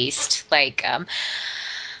they've released, like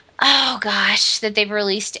that they've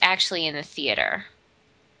released actually in the theater.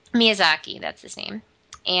 Miyazaki, that's his name.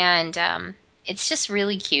 And it's just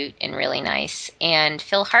really cute and really nice. And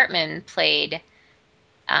Phil Hartman played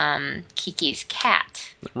Kiki's cat.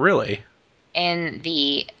 Really? In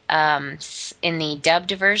the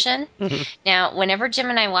dubbed version. Now, whenever Jim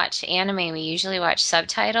and I watch anime, we usually watch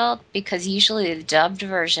subtitled because usually the dubbed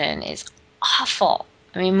version is awful.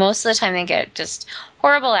 I mean, most of the time they get just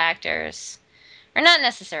horrible actors, or not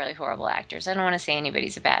necessarily horrible actors. I don't want to say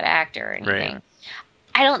anybody's a bad actor or anything. Right.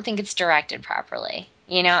 I don't think it's directed properly.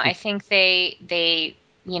 I think they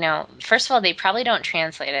first of all, they probably don't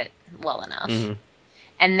translate it well enough. Mm-hmm.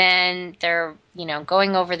 And then they're,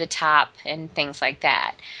 going over the top and things like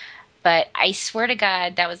that. But I swear to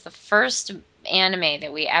God, that was the first anime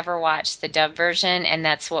that we ever watched, the dub version, and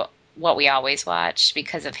that's what we always watch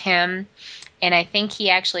because of him. And I think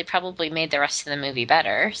he actually probably made the rest of the movie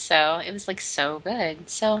better. So it was so good.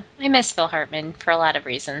 So I miss Phil Hartman for a lot of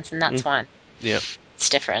reasons, and that's one. Yeah. It's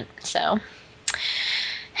different. So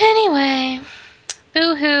anyway,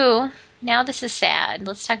 boo-hoo. Now this is sad.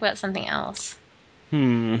 Let's talk about something else.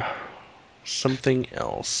 Something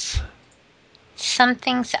else. I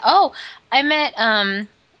met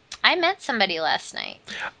somebody last night.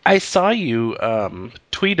 I saw you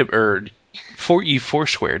tweet or you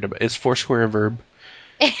foursquared about. Is foursquare a verb?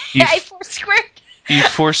 I foursquared. You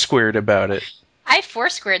foursquared about it. I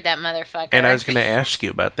foursquared that motherfucker. And I was going to ask you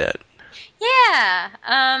about that. Yeah.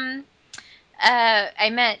 I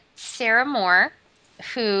met Sarah Moore,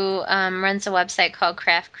 who runs a website called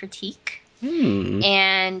Craft Critique.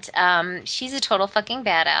 And she's a total fucking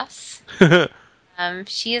badass.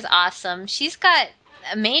 She is awesome. She's got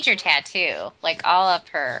a major tattoo, all up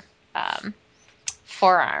her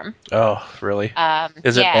forearm. Oh, really?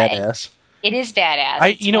 Is it badass? It is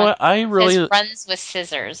badass. You know what? I really runs with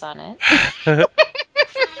scissors on it.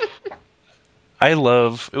 I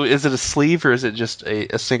love. Is it a sleeve or is it just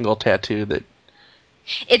a single tattoo that?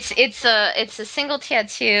 It's a single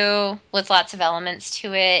tattoo with lots of elements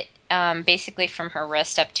to it. Basically from her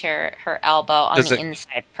wrist up to her elbow on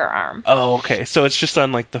inside of her arm. Oh, okay. So it's just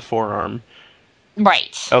on the forearm.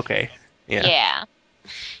 Right. Okay. Yeah.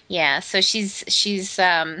 Yeah. So she's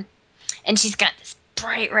and she's got this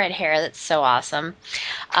bright red hair that's so awesome.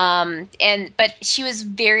 But she was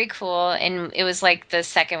very cool, and it was the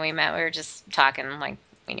second we met, we were just talking we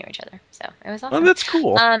knew each other. So it was awesome. Oh, that's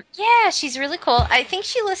cool. Yeah, she's really cool. I think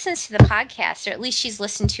she listens to the podcast, or at least she's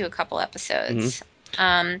listened to a couple episodes.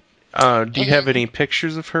 Mm-hmm. Do you have any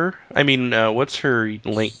pictures of her? I mean, what's her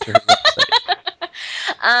link to her website?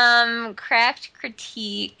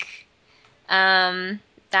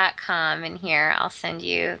 craftcritique.com in here. I'll send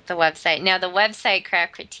you the website. Now, the website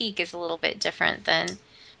Craft Critique is a little bit different than...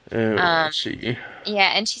 let's see.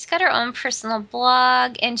 Yeah, and she's got her own personal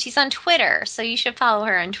blog, and she's on Twitter, so you should follow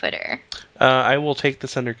her on Twitter. I will take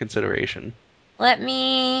this under consideration. Let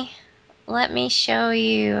me show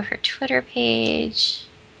you her Twitter page.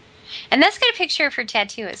 And that's got a picture of her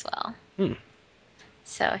tattoo as well.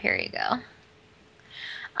 So here you go.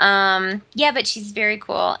 Yeah, but she's very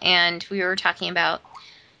cool. And we were talking about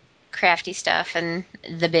crafty stuff and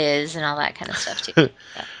the biz and all that kind of stuff too. So.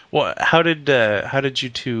 Well, how did you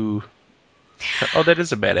two? Oh, that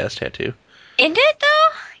is a badass tattoo. Isn't it though?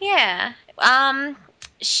 Yeah.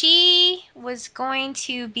 She was going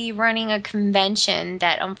to be running a convention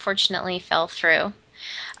that unfortunately fell through.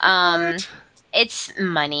 What? It's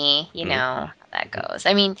money, you know how that goes.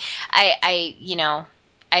 I mean, I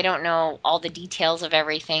I don't know all the details of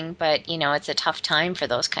everything, but it's a tough time for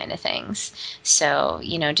those kind of things. So,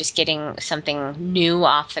 just getting something new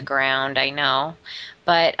off the ground, I know.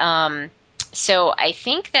 But so I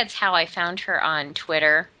think that's how I found her on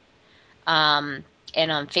Twitter, and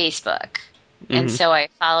on Facebook. And so I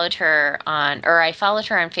followed her on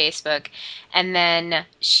Facebook, and then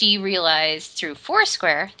she realized through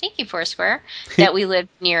Foursquare, thank you Foursquare, that we lived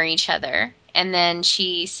near each other. And then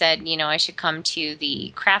she said, I should come to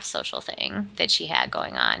the craft social thing that she had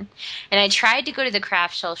going on. And I tried to go to the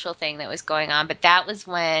craft social thing that was going on, but that was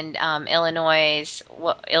when Illinois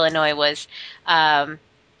was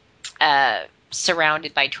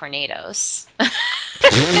surrounded by tornadoes.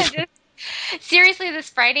 Seriously,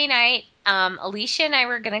 this Friday night, Alicia and I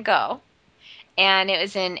were going to go, and it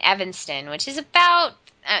was in Evanston, which is about,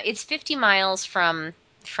 it's 50 miles from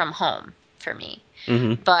home for me.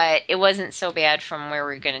 But it wasn't so bad from where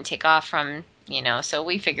we were going to take off from, so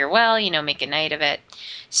we figure, well, make a night of it.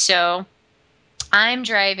 So I'm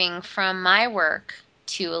driving from my work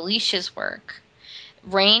to Alicia's work.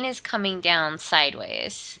 Rain is coming down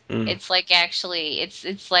sideways. It's like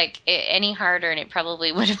it's like any harder and it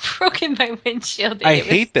probably would have broken my windshield. I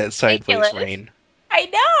hate that sideways rain. I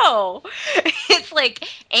know. It's like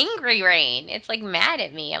angry rain. It's like mad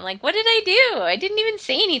at me. I'm like, what did I do? I didn't even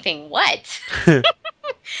say anything. What?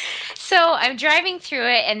 So I'm driving through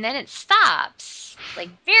it and then it stops like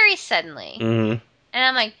very suddenly. And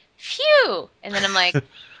I'm like, phew. And then I'm like,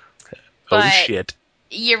 oh shit.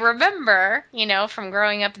 You remember, from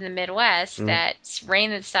growing up in the Midwest, that rain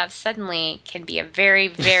that stops suddenly can be a very,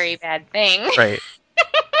 very bad thing. Right.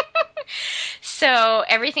 So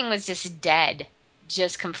everything was just dead,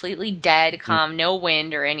 just completely dead, calm, no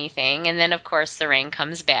wind or anything. And then, of course, the rain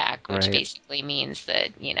comes back, which basically means that,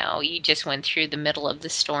 you just went through the middle of the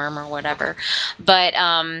storm or whatever. But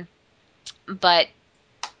I'm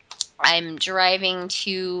driving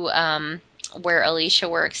to where Alicia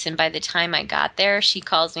works, and by the time I got there, she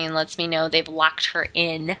calls me and lets me know they've locked her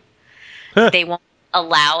in. They won't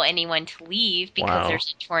allow anyone to leave because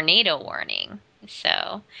there's a tornado warning.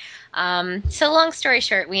 So long story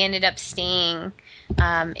short, we ended up staying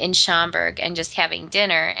in Schaumburg and just having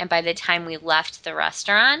dinner, and by the time we left the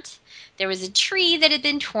restaurant, there was a tree that had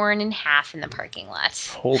been torn in half in the parking lot.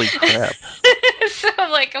 Holy crap. So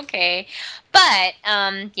I'm like, okay. But,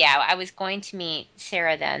 I was going to meet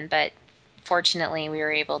Sarah then, but fortunately, we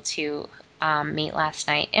were able to meet last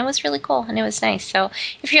night. It was really cool, and it was nice. So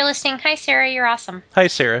if you're listening, hi, Sarah. You're awesome. Hi,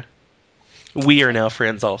 Sarah. We are now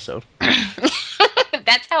friends also.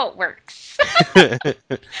 That's how it works.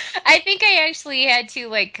 I think I actually had to,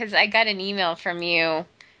 because I got an email from you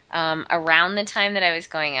around the time that I was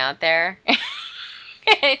going out there.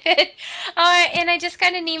 And I just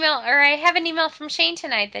got an email, or I have an email from Shane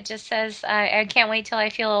tonight that just says, I can't wait till I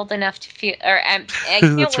feel old enough to feel, or I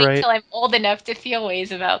can't wait till I'm old enough to feel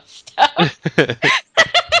ways about stuff.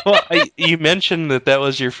 Well, you mentioned that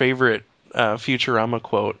was your favorite Futurama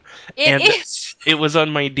quote. It is. It was on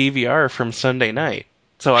my DVR from Sunday night.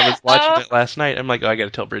 So I was watching it last night. I'm like, I got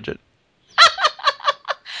to tell Bridget.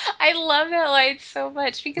 I love that line so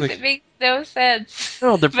much because it makes no sense.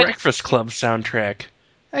 Oh, the Breakfast Club soundtrack.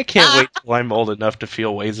 I can't wait till I'm old enough to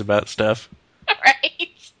feel ways about stuff.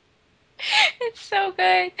 Right. It's so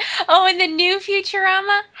good. Oh, and the new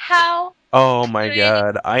Futurama? How? Oh my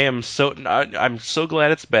god. I'm so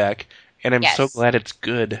glad it's back, and I'm so glad it's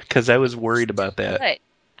good, because I was worried about that. Good.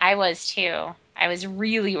 I was too. I was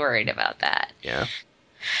really worried about that. Yeah.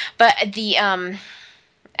 But the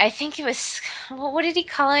I think it was, what did he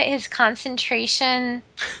call it? His concentration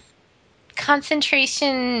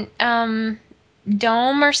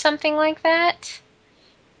dome or something like that?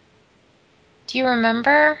 Do you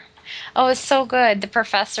remember? Oh, it's so good. The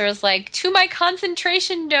professor is like, to my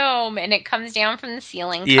concentration dome, and it comes down from the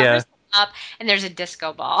ceiling, covers up, and there's a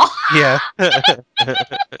disco ball. Yeah. So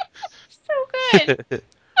good.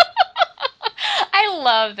 I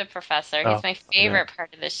love the professor. He's my favorite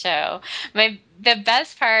part of the show. The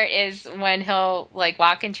best part is when he'll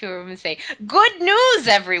walk into a room and say, "Good news,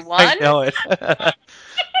 everyone." I know it.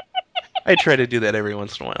 I try to do that every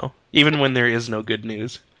once in a while, even when there is no good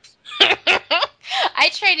news. I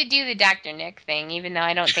try to do the Dr. Nick thing, even though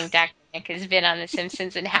I don't think Dr. Nick has been on The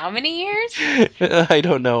Simpsons in how many years? I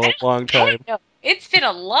don't know, a long time. It's been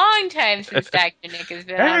a long time since Dr. Nick has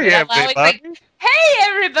been on. Hey, I'm always like, everybody. "Hey,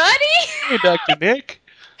 everybody!" Hey, Dr. Nick.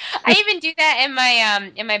 I even do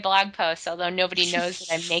that in my blog posts, although nobody knows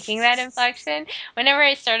that I'm making that inflection. Whenever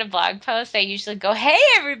I start a blog post, I usually go, "Hey,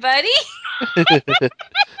 everybody!"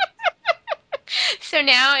 So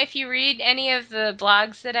now, if you read any of the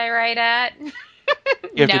blogs that I write at, You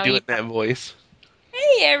have to now do you it in that voice.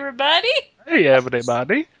 Hey, everybody! Hey,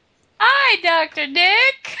 everybody. Hi, Dr.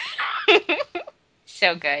 Nick!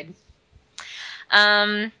 So good.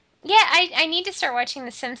 Yeah, I need to start watching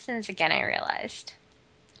The Simpsons again, I realized.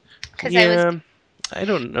 Because I was. Yeah, I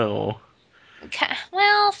don't know.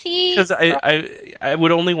 Well, see. Because I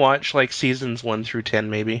would only watch like seasons 1 through 10,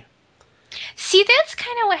 maybe. See, that's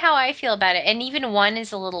kind of how I feel about it. And even 1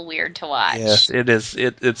 is a little weird to watch. Yes, it is.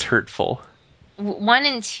 It's hurtful. 1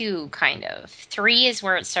 and 2, kind of. 3 is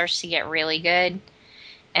where it starts to get really good.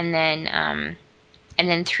 And then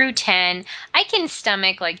through 10, I can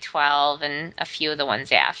stomach like 12 and a few of the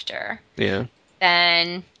ones after. Yeah.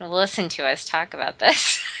 Then listen to us talk about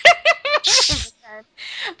this.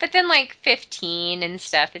 But then like 15 and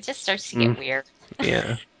stuff, it just starts to get weird.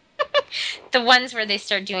 Yeah. The ones where they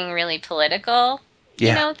start doing really political,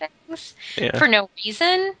 things for no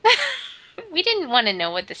reason. We didn't want to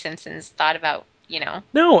know what the Simpsons thought about,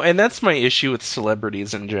 No, and that's my issue with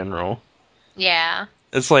celebrities in general. Yeah.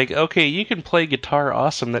 It's like, okay, you can play guitar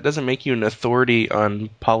awesome. That doesn't make you an authority on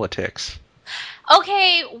politics.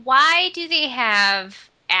 Okay, why do they have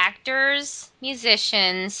actors,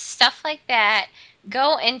 musicians, stuff like that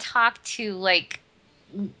go and talk to, like,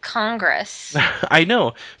 Congress? I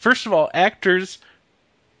know. First of all, actors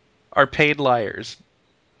are paid liars.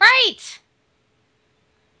 Right!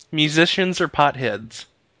 Musicians are potheads.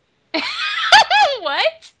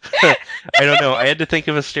 What? I don't know. I had to think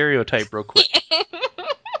of a stereotype real quick.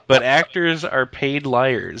 But actors are paid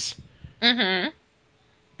liars. Mm-hmm.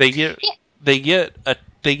 They get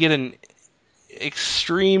an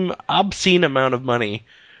extreme obscene amount of money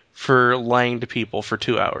for lying to people for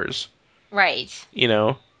 2 hours. Right.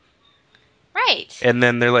 Right. And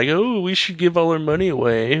then they're like, "Oh, we should give all our money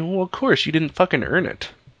away." Well, of course, you didn't fucking earn it.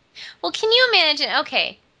 Well, can you imagine?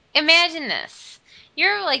 Okay, imagine this.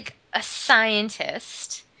 You're like a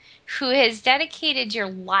scientist who has dedicated your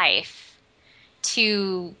life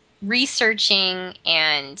to researching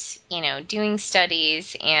and, doing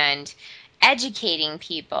studies and educating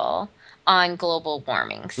people on global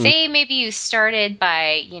warming. Say maybe you started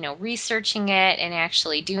by, researching it and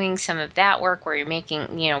actually doing some of that work where you're making,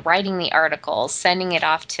 writing the articles, sending it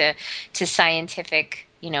off to scientific,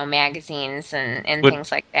 magazines and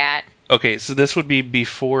things like that. Okay, so this would be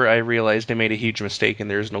before I realized I made a huge mistake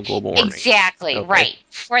and there's no global warming. Exactly, okay. Right.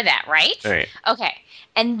 For that, right? All right. Okay.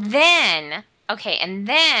 And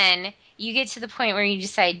then you get to the point where you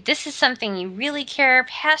decide this is something you really care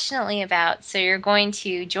passionately about, so you're going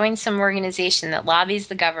to join some organization that lobbies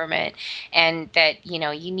the government and that, you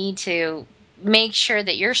need to make sure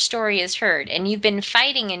that your story is heard. And you've been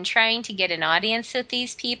fighting and trying to get an audience with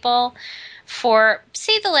these people for,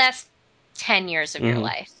 say, the last 10 years of your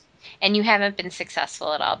life. And you haven't been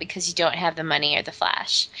successful at all because you don't have the money or the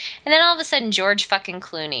flash. And then all of a sudden, George fucking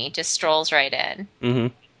Clooney just strolls right in. Mm-hmm.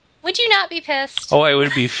 Would you not be pissed? Oh, I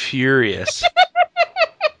would be furious.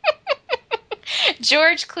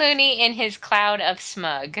 George Clooney in his cloud of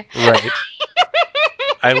smug. Right.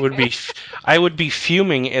 I would be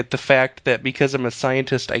fuming at the fact that because I'm a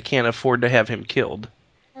scientist, I can't afford to have him killed.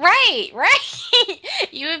 Right.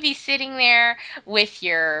 You would be sitting there with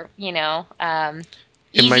your, in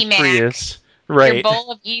Easy my Mac, Prius, right? Your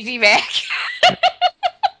bowl of Easy Mac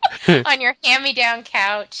on your hand-me-down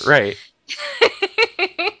couch, right?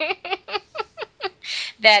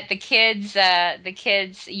 That the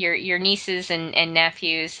kids, your nieces and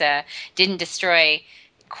nephews didn't destroy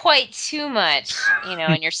quite too much,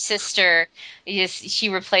 and your sister she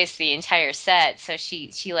replaced the entire set, so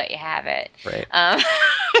she let you have it. Right.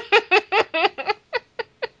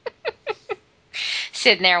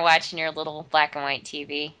 Sitting there watching your little black and white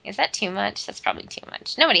TV. Is that too much? That's probably too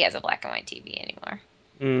much. Nobody has a black and white TV anymore.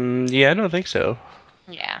 Yeah, I don't think so.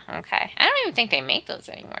 Yeah, okay. I don't even think they make those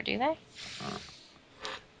anymore, do they?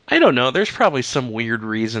 I don't know. There's probably some weird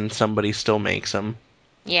reason somebody still makes them.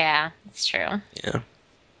 Yeah, it's true. Yeah.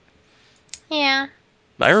 Yeah.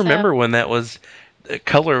 I remember when that was a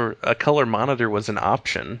color monitor was an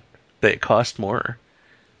option that cost more.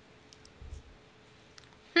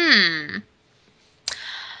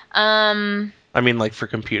 I mean, like for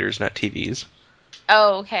computers, not TVs.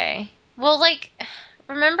 Oh, okay. Well, like,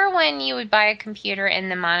 remember when you would buy a computer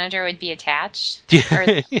and the monitor would be attached?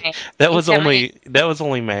 Yeah. that was only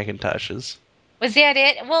Macintoshes. Was that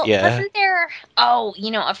it? Well, Yeah. wasn't there... Oh,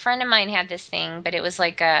 a friend of mine had this thing, but it was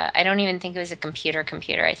like I don't even think it was a computer.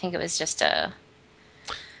 I think it was just a...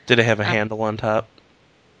 Did it have a handle on top?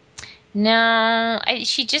 No,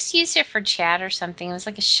 she just used it for chat or something. It was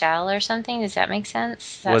like a shell or something. Does that make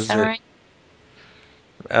sense? Does that sound right?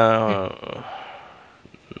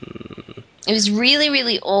 It was really,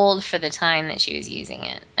 really old for the time that she was using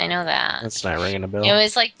it. I know that. That's not ringing a bell. It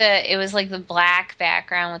was like the black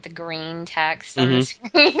background with the green text on the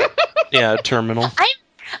screen. Yeah, terminal.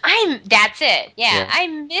 That's it. Yeah. I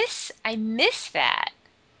miss that.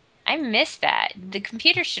 I miss that. The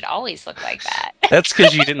computer should always look like that. That's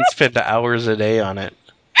because you didn't spend hours a day on it.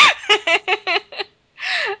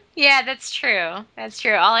 Yeah, that's true. That's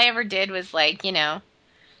true. All I ever did was 10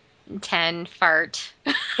 fart.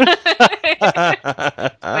 What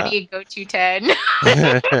do you go to 10?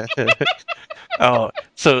 Oh,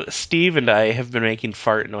 so Steve and I have been making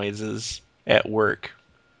fart noises at work.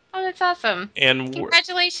 Oh, that's awesome. And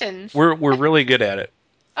congratulations. We're really good at it.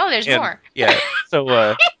 Oh, there's more. Yeah.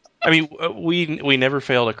 So we never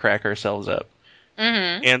fail to crack ourselves up.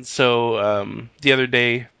 Mm-hmm. And so the other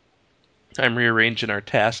day I'm rearranging our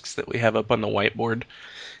tasks that we have up on the whiteboard.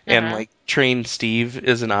 And train Steve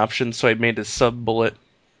is an option, so I made a sub-bullet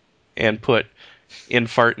and put in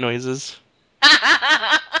fart noises.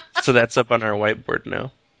 So that's up on our whiteboard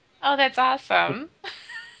now. Oh, that's awesome.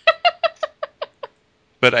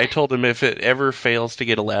 But I told him if it ever fails to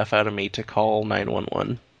get a laugh out of me to call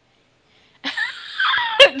 911.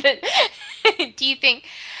 Do you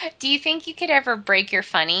think you could ever break your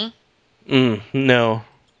funny? No.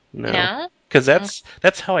 No? Because that's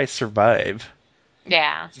how I survive.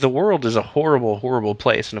 Yeah. The world is a horrible, horrible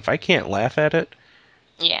place, and if I can't laugh at it,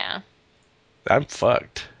 yeah, I'm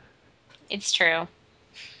fucked. It's true.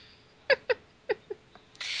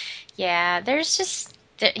 Yeah, there's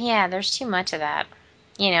too much of that.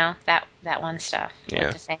 That one stuff. Yeah.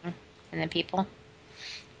 With the thing and the people.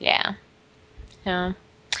 Yeah. So,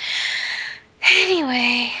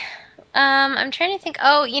 anyway, I'm trying to think.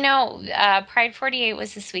 Oh, Pride 48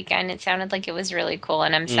 was this weekend. It sounded like it was really cool,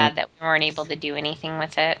 and I'm sad that we weren't able to do anything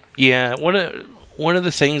with it. Yeah, one of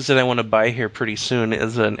the things that I want to buy here pretty soon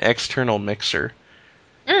is an external mixer.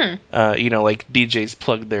 Like DJs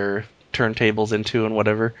plug their turntables into and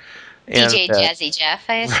whatever. DJ Jazzy Jeff,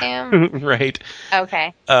 I assume? Right.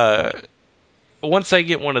 Okay. Once I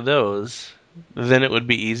get one of those, then it would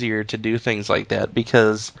be easier to do things like that,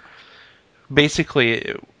 because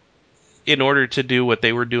basically, in order to do what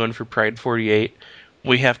they were doing for Pride 48,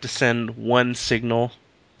 we have to send one signal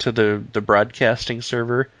to the broadcasting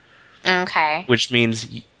server. Okay. Which means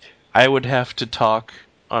I would have to talk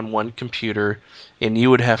on one computer, and you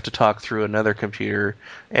would have to talk through another computer,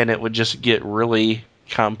 and it would just get really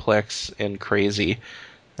complex and crazy.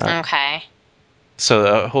 Okay.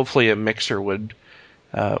 So hopefully a mixer would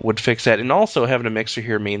fix that. And also having a mixer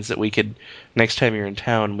here means that we could, next time you're in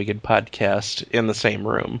town, we could podcast in the same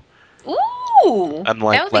room. Ooh!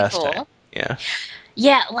 Unlike that would last be cool. time. Yeah.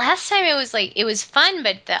 Yeah, last time it was fun,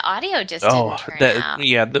 but the audio just didn't turn out.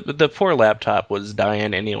 Yeah, the poor laptop was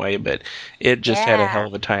dying anyway, but it just had a hell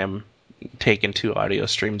of a time taking 2 audio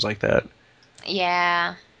streams like that.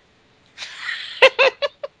 Yeah.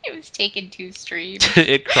 It was taking 2 streams.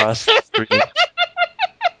 It crossed the stream.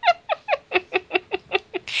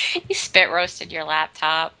 You spit roasted your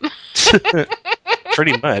laptop.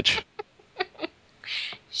 Pretty much.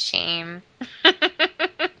 Shame.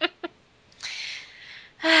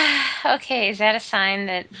 Okay, is that a sign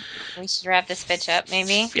that we should wrap this bitch up,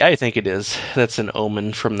 maybe? Yeah, I think it is. That's an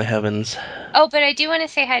omen from the heavens. Oh, but I do want to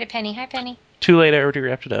say hi to Penny. Hi, Penny. Too late, I already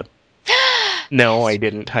wrapped it up. No, I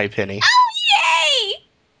didn't. Hi, Penny. Oh,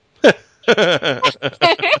 yay!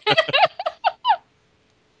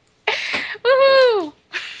 Woohoo!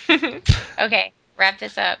 Okay, wrap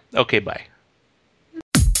this up. Okay, bye.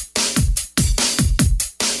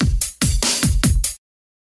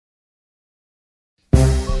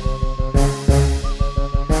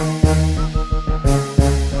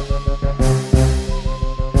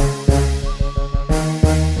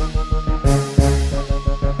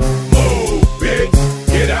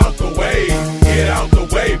 Get out the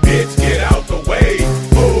way, bitch, get out the way.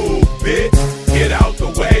 Move, bitch, get out.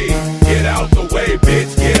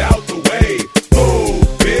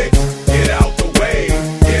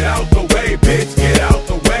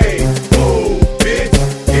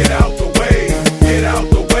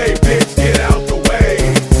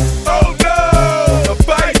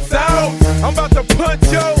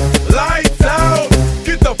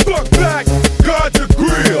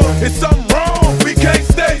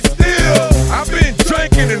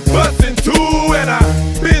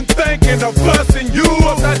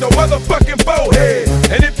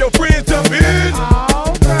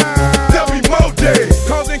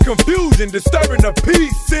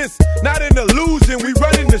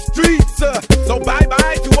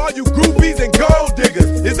 all you groupies and gold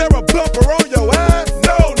diggers. Is there a bumper on your ass?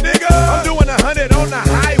 No, nigga. I'm doing 100 on the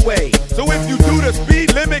highway. So if you do the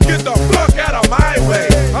speed limit, get the fuck out of my way.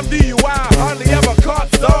 I'm DUI, hardly ever caught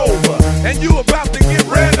sober. And you about to get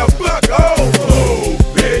ran the fuck over. Move,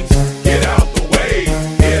 bitch, get out the way.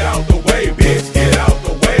 Get out the way, bitch, get out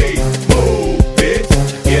the way. Move,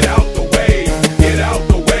 bitch, get out the way. Get out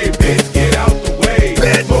the way, bitch, get out the way.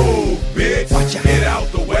 Move, bitch, get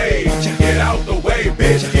out the way. Get out the way,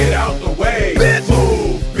 bitch, get out the way.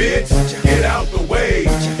 Move, bitch, get out the way.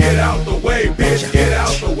 Get out the way, bitch, get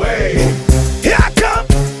out the way. Here I come,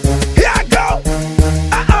 here I go.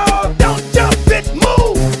 Uh-oh, don't jump, bitch,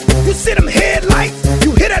 move. You see them headlights,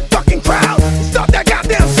 you hear that fucking crowd. Start that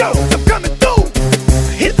goddamn show, I'm coming through.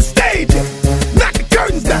 I hit the stage, knock the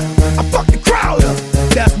curtains down. I fuck the crowd up,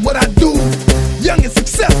 that's what I do. Young and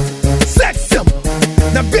successful, sex symbol.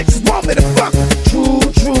 Now bitches want me to fuck them. True,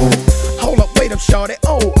 true. Hold up, wait up, shorty.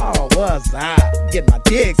 Oh, was I? Get my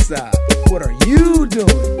dick sucked. What are you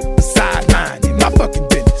doing? Beside minding my fucking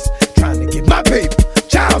business. Trying to get my paper.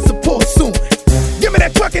 Child support soon. Give me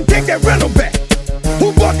that truck and take that rental back.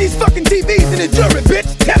 Who bought these fucking TVs in the jury,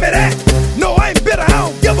 bitch? Tell me that. No, I ain't bitter, I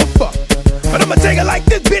don't give a fuck. But I'ma take it like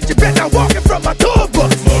this, bitch. You bet not walking from my tour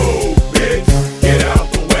bus. Move, bitch. Get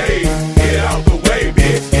out the way. Get out the way,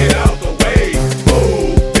 bitch. Get out the way.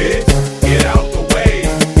 Move, bitch. Get out the way.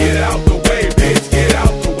 Get out the way, bitch. Get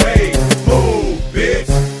out the way. Move, bitch.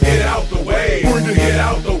 Get out the way. Get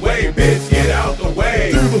out the way, bitch. Get out the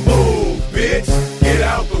way. Move, bitch. Get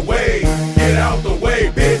out the way. Get out the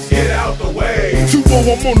way, bitch. Get out the way. 2-0,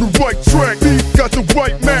 I'm on the right track. Beef got the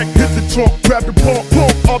right Mac. Hit the trunk, grab the pump,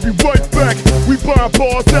 I'll be right back. We buying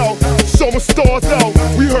bars out, showing stars out.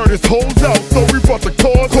 We heard his hoes out, so we brought the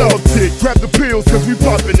cars out. Tick, grab the pills, cause we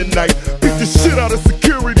poppin' tonight. Beat the shit out of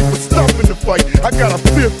security for stopping the fight. I got a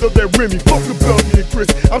fifth of that Remy, fuck the Belgian and Chris.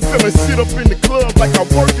 I'm selling shit up in the club like I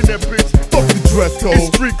work in that bitch. Fuck the dress code.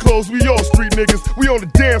 In street clothes, we all street niggas. We on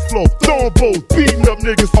the dance floor, throwing bows, beating up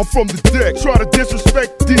niggas. I'm from the deck, try to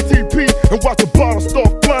disrespect DTP and watch the bottle start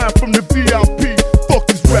flying from the VIP. Fuck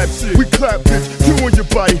this rap shit, we clap, bitch, you and your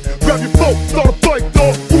body. Grab your phone, start a fight,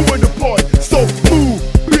 dog, who in the party? So move,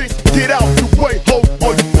 bitch, get out the way, ho.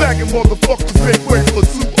 All you faggot motherfuckers make way for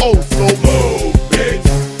 2-0, so move, bitch,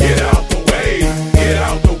 get out the way. Get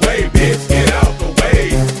out the way, bitch, get out the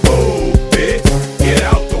way. Move, bitch, get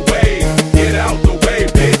out the way. Get out the way,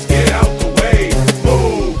 bitch, get out the way.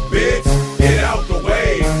 Move, bitch, get out the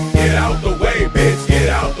way. Get out the way, bitch, get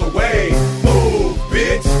out the way. Move,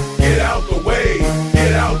 bitch, get out the way.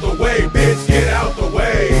 Get out the way, bitch, get out the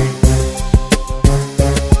way.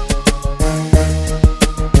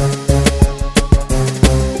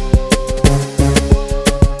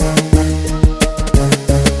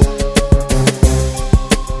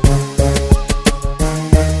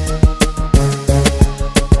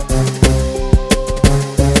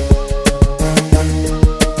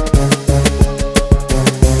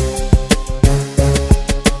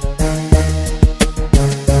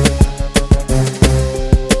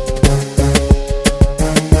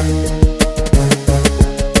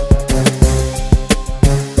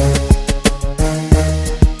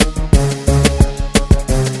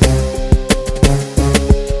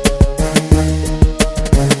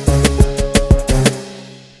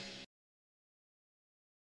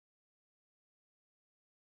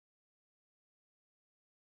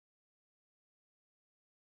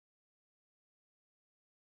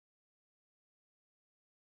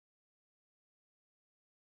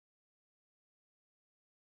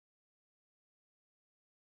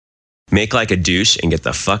 Make like a douche and get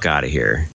the fuck out of here.